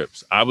field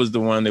trips. I was the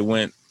one that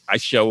went. I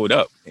showed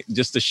up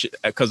just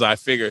because I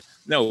figured,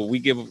 no,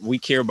 we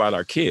care about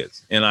our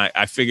kids, and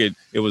I figured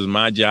it was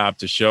my job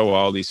to show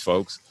all these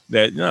folks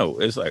that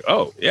it's like,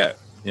 oh yeah,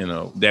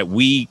 that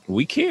we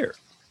care.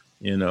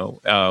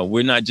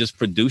 We're not just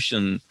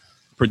producing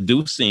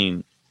criminals,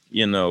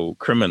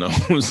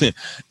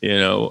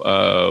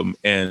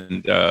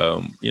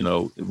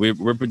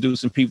 we're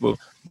producing people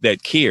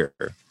that care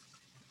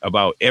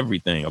about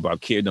everything,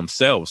 about care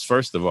themselves,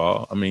 first of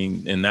all. I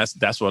mean, and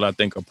that's what I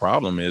think a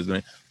problem is,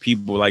 man.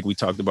 People, like we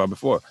talked about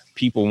before,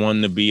 people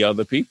wanting to be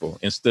other people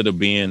instead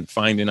of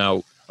finding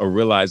out or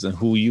realizing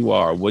who you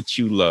are, what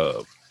you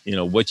love,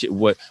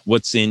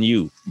 what's in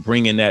you,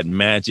 bringing that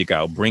magic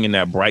out, bringing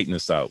that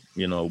brightness out,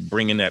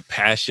 bringing that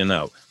passion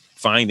out,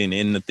 finding.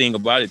 And the thing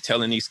about it,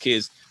 telling these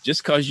kids,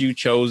 just because you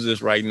chose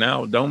this right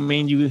now, don't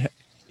mean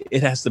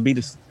it has to be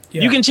this.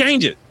 Yeah. You can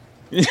change it.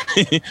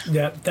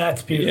 Yeah,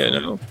 that's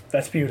beautiful.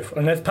 That's beautiful.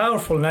 And that's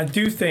powerful. And I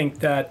do think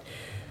that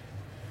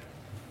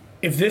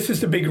if this is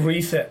the big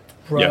reset,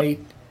 right,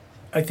 yep,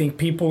 I think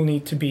people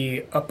need to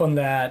be up on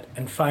that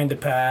and find the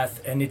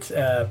path. And it's,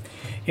 I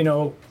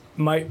go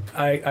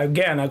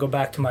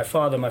back to my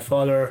father. My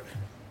father,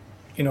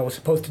 was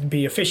supposed to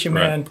be a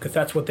fisherman, right, because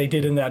that's what they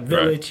did in that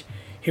village. Right.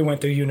 He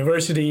went to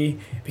university,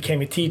 became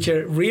a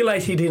teacher,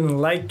 realized he didn't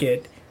like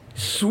it,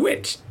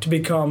 switched to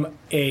become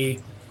a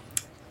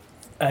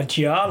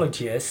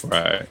geologist.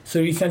 Right.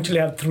 So he essentially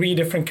had 3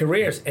 different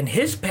careers. And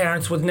his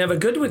parents was never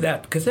good with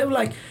that because they were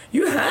like,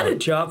 you had a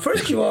job.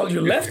 First of all, you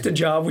left the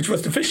job, which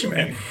was the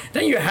fisherman.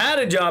 Then you had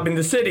a job in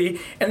the city,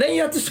 and then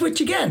you have to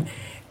switch again.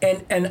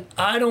 And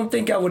I don't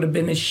think I would have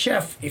been a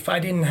chef if I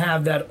didn't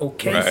have that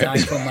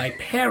side from my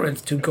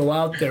parents to go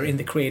out there in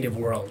the creative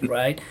world,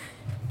 right?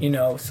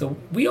 So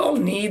we all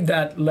need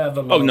that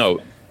level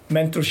of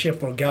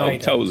mentorship or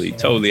guidance.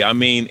 Totally. I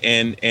mean,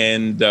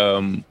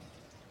 and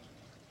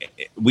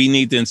we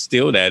need to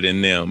instill that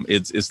in them.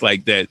 It's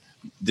like that.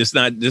 Just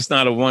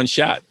not a one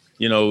shot.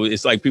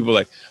 It's like people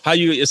like,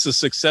 it's a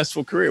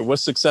successful career.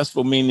 What's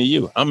successful mean to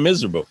you? I'm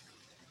miserable.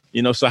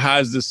 So how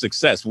is this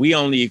success? We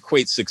only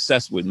equate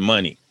success with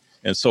money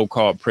and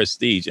so-called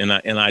prestige. And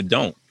I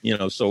don't,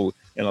 so,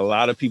 and a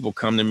lot of people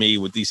come to me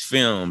with these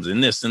films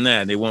and this and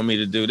that. They want me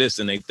to do this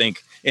and they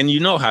think, and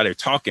how they're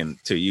talking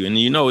to you. And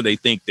they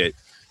think that,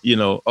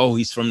 oh,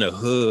 he's from the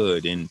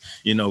hood and,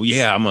 he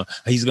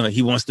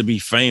wants to be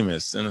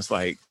famous. And it's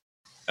like,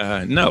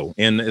 no.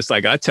 And it's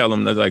like, I tell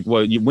them that, like,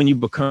 well, when you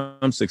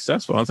become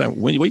successful, I was like,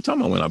 what are you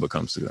talking about when I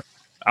become successful?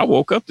 I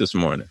woke up this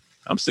morning.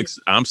 I'm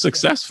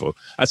successful.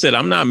 I said,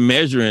 I'm not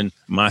measuring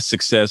my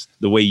success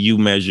the way you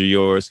measure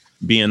yours,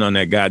 being on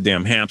that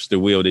goddamn hamster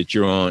wheel that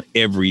you're on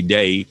every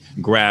day,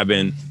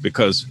 grabbing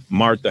because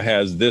Martha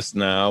has this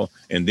now.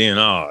 And then,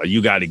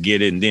 you got to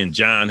get it. And then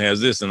John has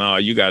this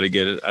and you got to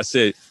get it. I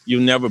said,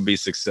 you'll never be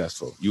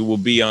successful. You will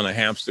be on a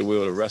hamster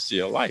wheel the rest of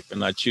your life.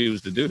 And I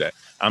choose to do that.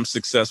 I'm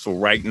successful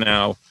right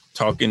now.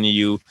 Talking to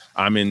you.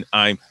 I'm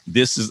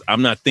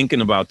not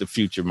thinking about the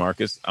future,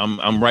 Marcus.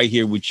 I'm right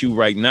here with you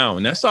right now.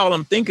 And that's all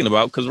I'm thinking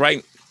about because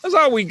that's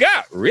all we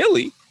got,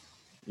 really.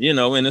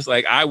 And it's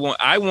like I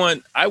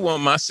want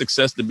my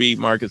success to be,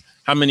 Marcus,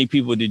 how many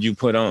people did you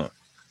put on?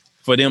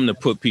 For them to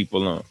put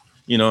people on.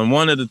 And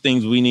one of the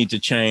things we need to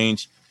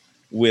change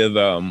with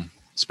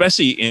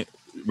especially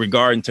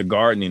regarding to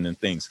gardening and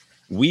things,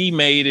 we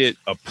made it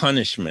a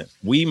punishment.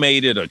 We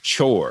made it a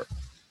chore.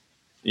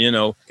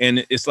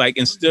 and it's like,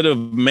 instead of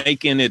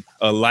making it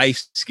a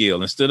life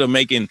skill, instead of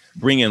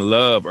bringing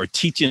love or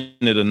teaching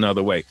it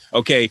another way.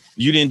 Okay,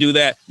 you didn't do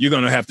that. You're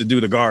going to have to do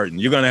the garden.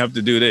 You're going to have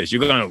to do this.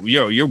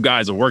 Your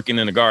guys are working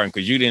in the garden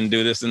because you didn't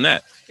do this and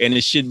that. And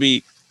it should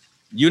be,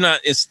 you're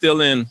not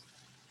instilling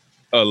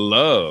a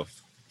love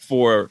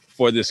for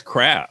this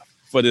craft,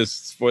 for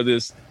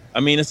this. I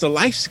mean, it's a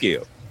life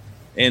skill,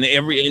 and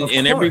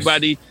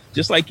everybody,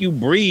 just like you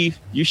breathe,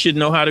 you should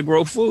know how to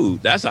grow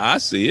food. That's how I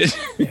see it.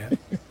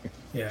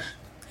 Yeah.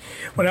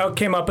 When I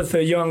came up as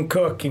a young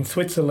cook in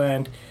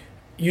Switzerland,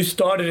 you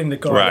started in the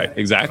garden. Right,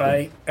 exactly.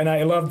 Right? And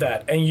I love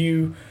that. And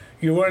you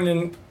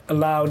weren't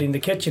allowed in the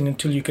kitchen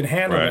until you can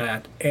handle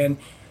that. And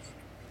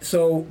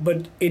so,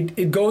 but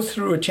it goes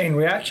through a chain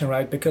reaction,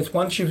 right? Because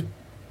once you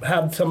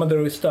have some of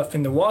the stuff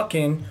in the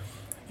walk-in,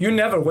 you're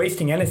never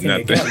wasting anything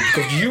again.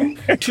 Because you,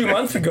 2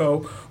 months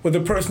ago, were the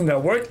person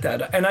that worked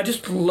that. And I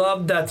just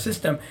loved that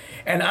system.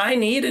 And I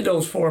needed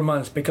those 4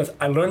 months because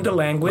I learned the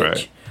language.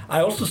 Right.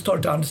 I also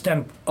started to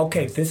understand,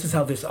 okay, this is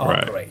how this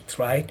operates,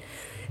 right?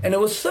 And it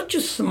was such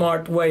a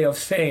smart way of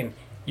saying,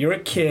 you're a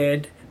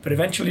kid, but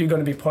eventually you're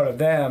going to be part of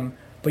them,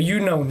 but you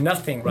know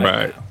nothing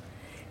right now.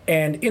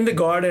 And in the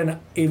garden,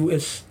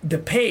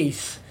 the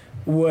pace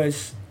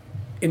that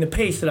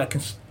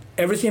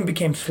everything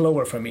became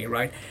slower for me,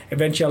 right?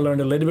 Eventually I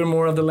learned a little bit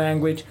more of the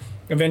language.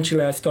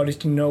 Eventually I started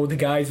to know the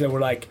guys that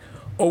were like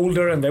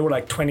older, and they were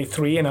like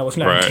 23 and I was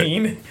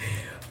 19. Right.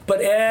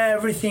 But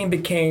everything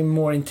became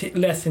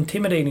less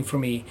intimidating for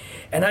me.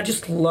 And I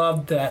just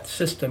loved that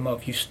system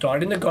of you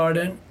start in the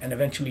garden and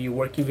eventually you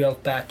work your way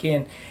back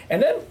in.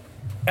 And then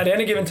at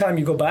any given time,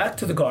 you go back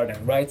to the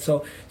garden, right?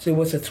 So it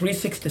was a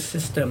 360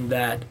 system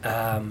that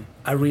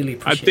I really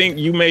appreciated. I think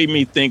you made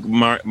me think,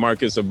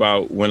 Marcus,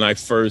 about when I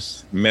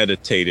first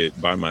meditated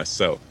by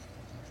myself.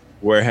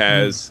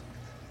 Whereas,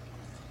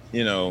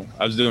 I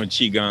was doing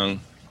Qigong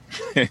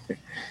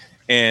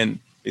and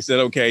they said,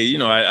 okay,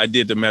 I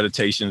did the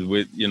meditations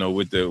with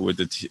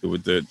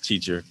the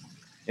teacher.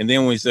 And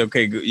then we said,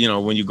 okay,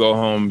 when you go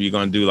home, you're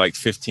going to do like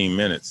 15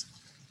 minutes.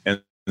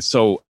 And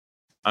so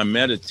I'm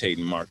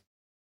meditating,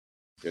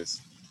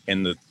 Marcus,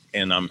 and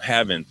I'm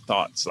having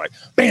thoughts like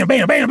bam,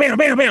 bam, bam, bam,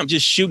 bam, bam,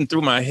 just shooting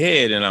through my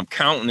head. And I'm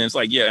counting. And it's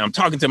like, I'm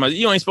talking to myself.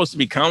 You ain't supposed to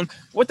be counting.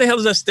 What the hell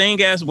does that stained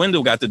glass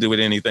window got to do with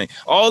anything?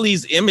 All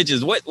these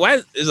images, what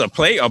is a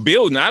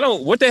building?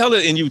 What the hell?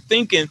 And you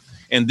thinking,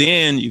 and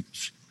then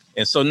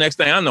and so next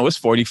thing I know, it's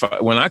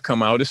 45. When I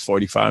come out, it's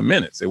 45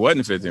 minutes. It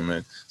wasn't 15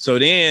 minutes. So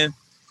then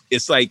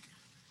it's like,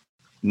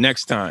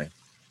 next time,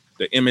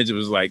 the image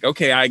was like,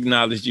 okay, I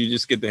acknowledge you,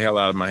 just get the hell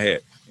out of my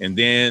head. And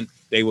then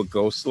they would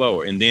go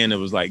slower. And then it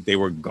was like they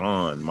were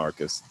gone,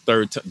 Marcus.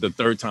 The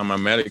third time I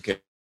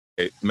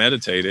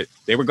meditated,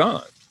 they were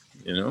gone,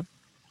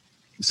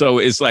 So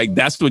it's like,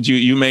 that's what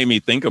you made me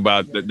think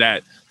about,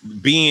 that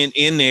being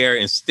in there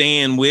and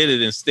staying with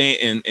it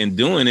and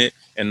doing it.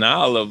 And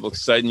now all of a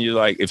sudden you're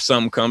like, if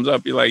something comes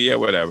up, you're like, yeah,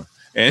 whatever.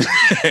 And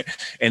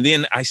and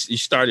then you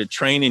started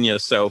training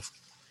yourself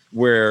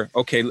where,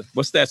 okay,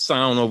 what's that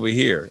sound over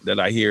here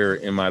that I hear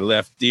in my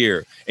left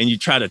ear? And you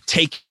try to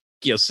take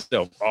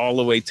yourself all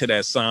the way to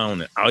that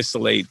sound and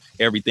isolate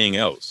everything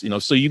else,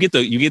 so you get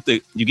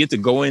to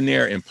go in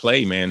there and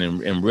play, man,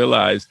 and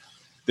realize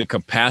the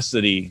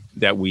capacity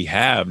that we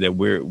have, that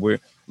we're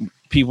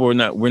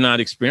not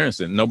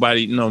experiencing.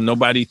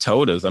 Nobody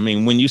told us. I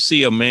mean, when you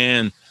see a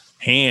man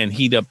hand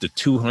heat up to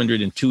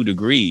 202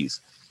 degrees,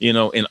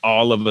 and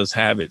all of us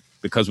have it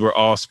because we're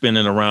all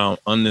spinning around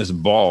on this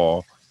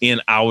ball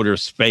in outer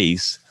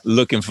space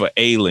looking for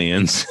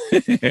aliens,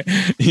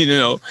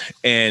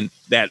 and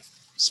that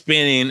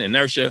spinning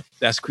inertia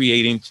that's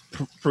creating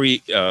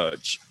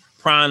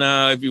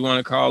prana, if you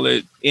want to call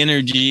it,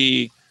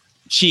 energy,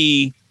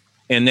 chi,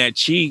 and that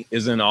chi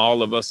is in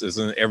all of us, is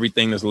in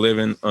everything that's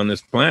living on this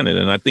planet.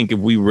 And I think if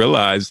we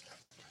realize,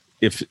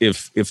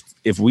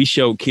 if we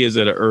show kids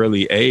at an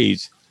early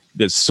age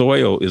that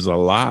soil is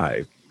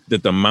alive,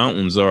 that the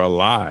mountains are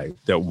alive,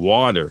 that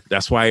water,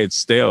 that's why it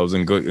stales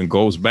and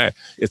goes back.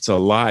 It's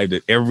alive,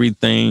 that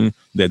everything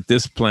that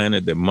this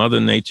planet, that Mother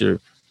Nature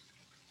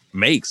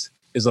makes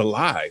is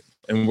alive.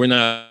 And we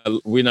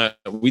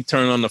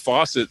turn on the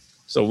faucet,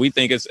 so we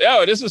think it's,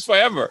 this is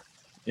forever,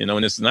 and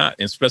it's not.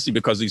 And especially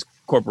because these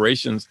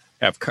corporations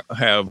have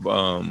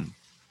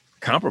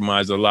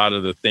compromised a lot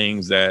of the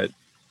things that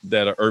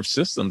are Earth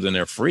systems, and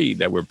they're free,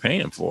 that we're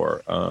paying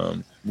for.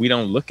 We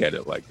don't look at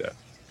it like that.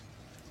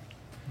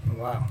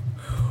 Wow.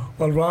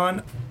 Well,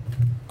 Ron,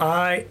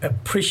 I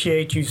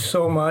appreciate you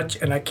so much,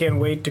 and I can't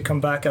wait to come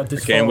back out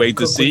this fall. Can't wait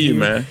to see you,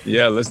 man.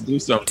 Yeah, let's do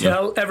something.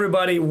 Tell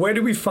everybody, where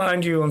do we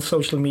find you on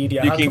social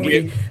media? How can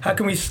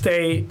we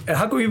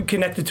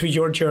connected to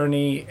your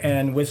journey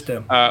and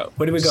wisdom?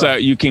 Where do we go? So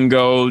you can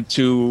go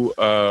to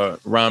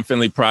Ron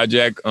Finley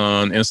Project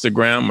on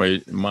Instagram, or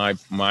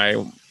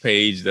my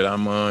page that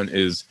I'm on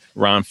is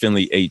Ron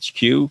Finley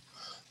HQ.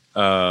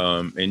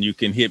 And you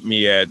can hit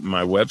me at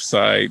my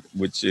website,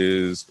 which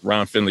is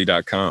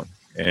ronfinley.com.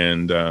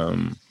 And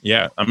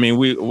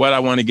what I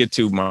want to get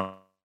to,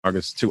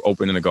 Marcus, to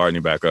opening the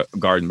garden back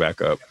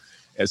up.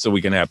 and so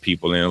we can have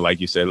people in. Like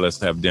you said, let's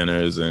have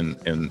dinners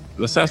and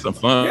let's have some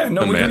fun. Yeah,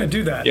 no, we're man. gonna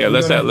do that. Yeah,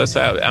 let's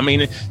have. I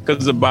mean,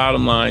 because the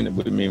bottom line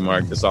with me,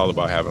 Mark, it's all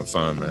about having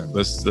fun, man.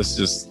 Let's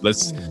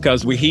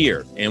because we're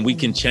here and we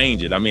can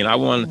change it. I mean, I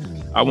want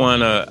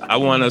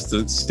us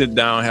to sit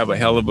down, have a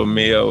hell of a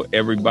meal,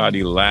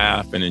 everybody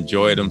laugh and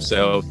enjoy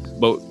themselves.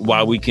 But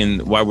while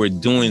we're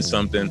doing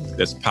something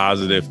that's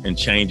positive and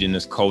changing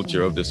this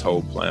culture of this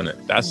whole planet,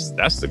 that's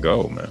the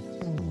goal, man.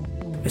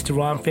 Mr.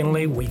 Ron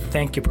Finley, we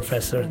thank you,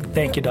 Professor.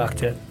 Thank you,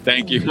 Doctor.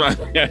 Thank you, Mark.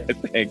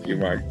 Thank you,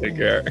 Mark. Take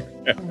care.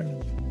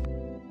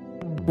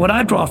 What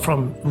I draw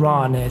from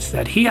Ron is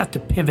that he had to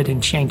pivot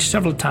and change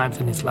several times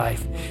in his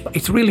life.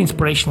 It's really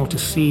inspirational to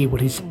see what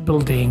he's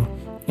building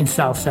in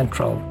South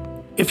Central.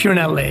 If you're in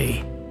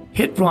LA,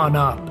 hit Ron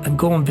up and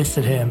go and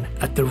visit him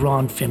at the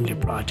Ron Finley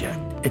Project.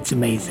 It's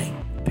amazing.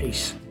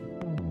 Peace.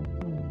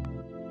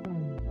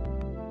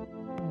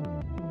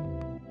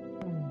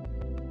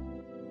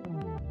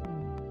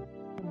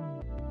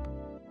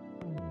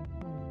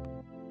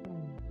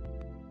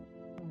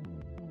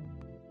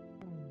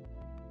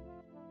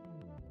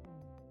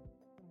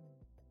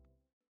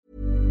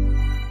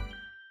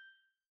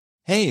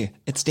 Hey,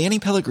 it's Danny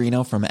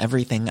Pellegrino from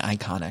Everything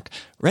Iconic.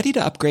 Ready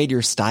to upgrade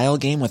your style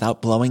game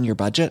without blowing your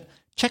budget?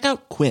 Check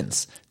out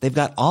Quince. They've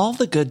got all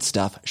the good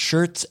stuff,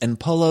 shirts and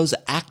polos,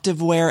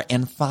 activewear,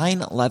 and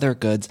fine leather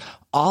goods,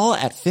 all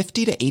at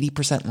 50 to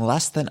 80%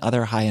 less than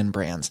other high-end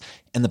brands.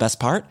 And the best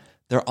part?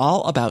 They're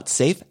all about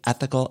safe,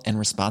 ethical, and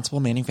responsible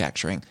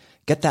manufacturing.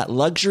 Get that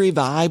luxury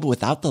vibe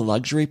without the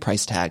luxury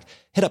price tag.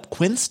 Hit up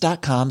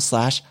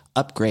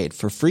quince.com/upgrade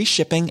for free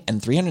shipping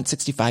and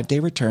 365-day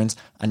returns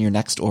on your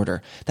next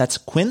order. That's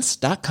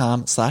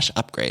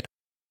quince.com/upgrade.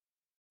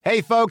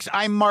 Hey, folks,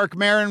 I'm Mark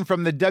Maron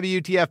from the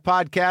WTF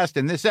Podcast,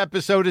 and this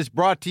episode is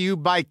brought to you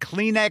by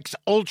Kleenex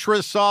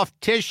Ultra Soft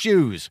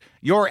Tissues,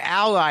 your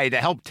ally to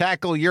help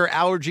tackle your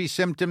allergy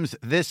symptoms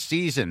this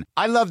season.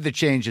 I love the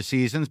change of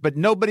seasons, but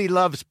nobody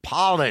loves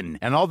pollen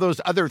and all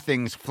those other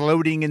things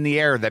floating in the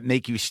air that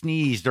make you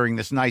sneeze during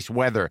this nice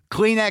weather.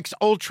 Kleenex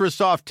Ultra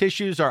Soft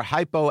Tissues are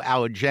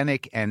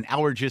hypoallergenic and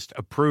allergist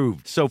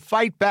approved, so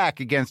fight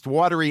back against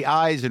watery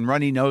eyes and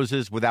runny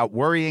noses without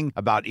worrying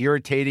about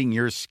irritating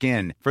your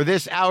skin. For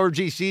this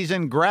allergy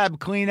season, grab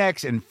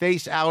Kleenex and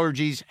face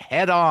allergies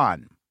head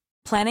on.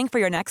 Planning for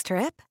your next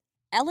trip?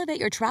 Elevate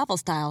your travel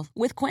style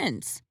with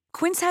Quince.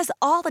 Quince has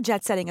all the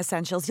jet-setting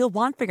essentials you'll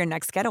want for your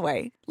next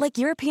getaway, like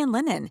European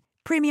linen,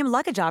 premium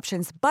luggage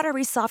options,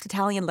 buttery soft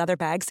Italian leather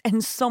bags,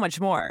 and so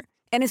much more.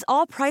 And is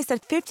all priced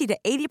at 50 to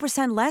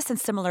 80% less than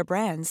similar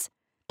brands.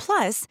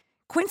 Plus,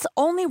 Quince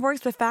only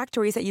works with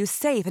factories that use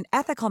safe and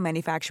ethical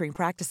manufacturing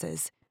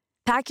practices.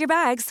 Pack your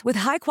bags with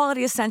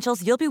high-quality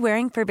essentials you'll be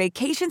wearing for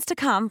vacations to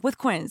come with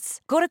Quince.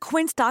 Go to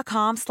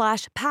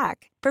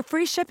quince.com/pack for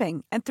free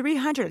shipping and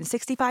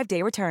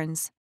 365-day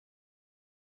returns.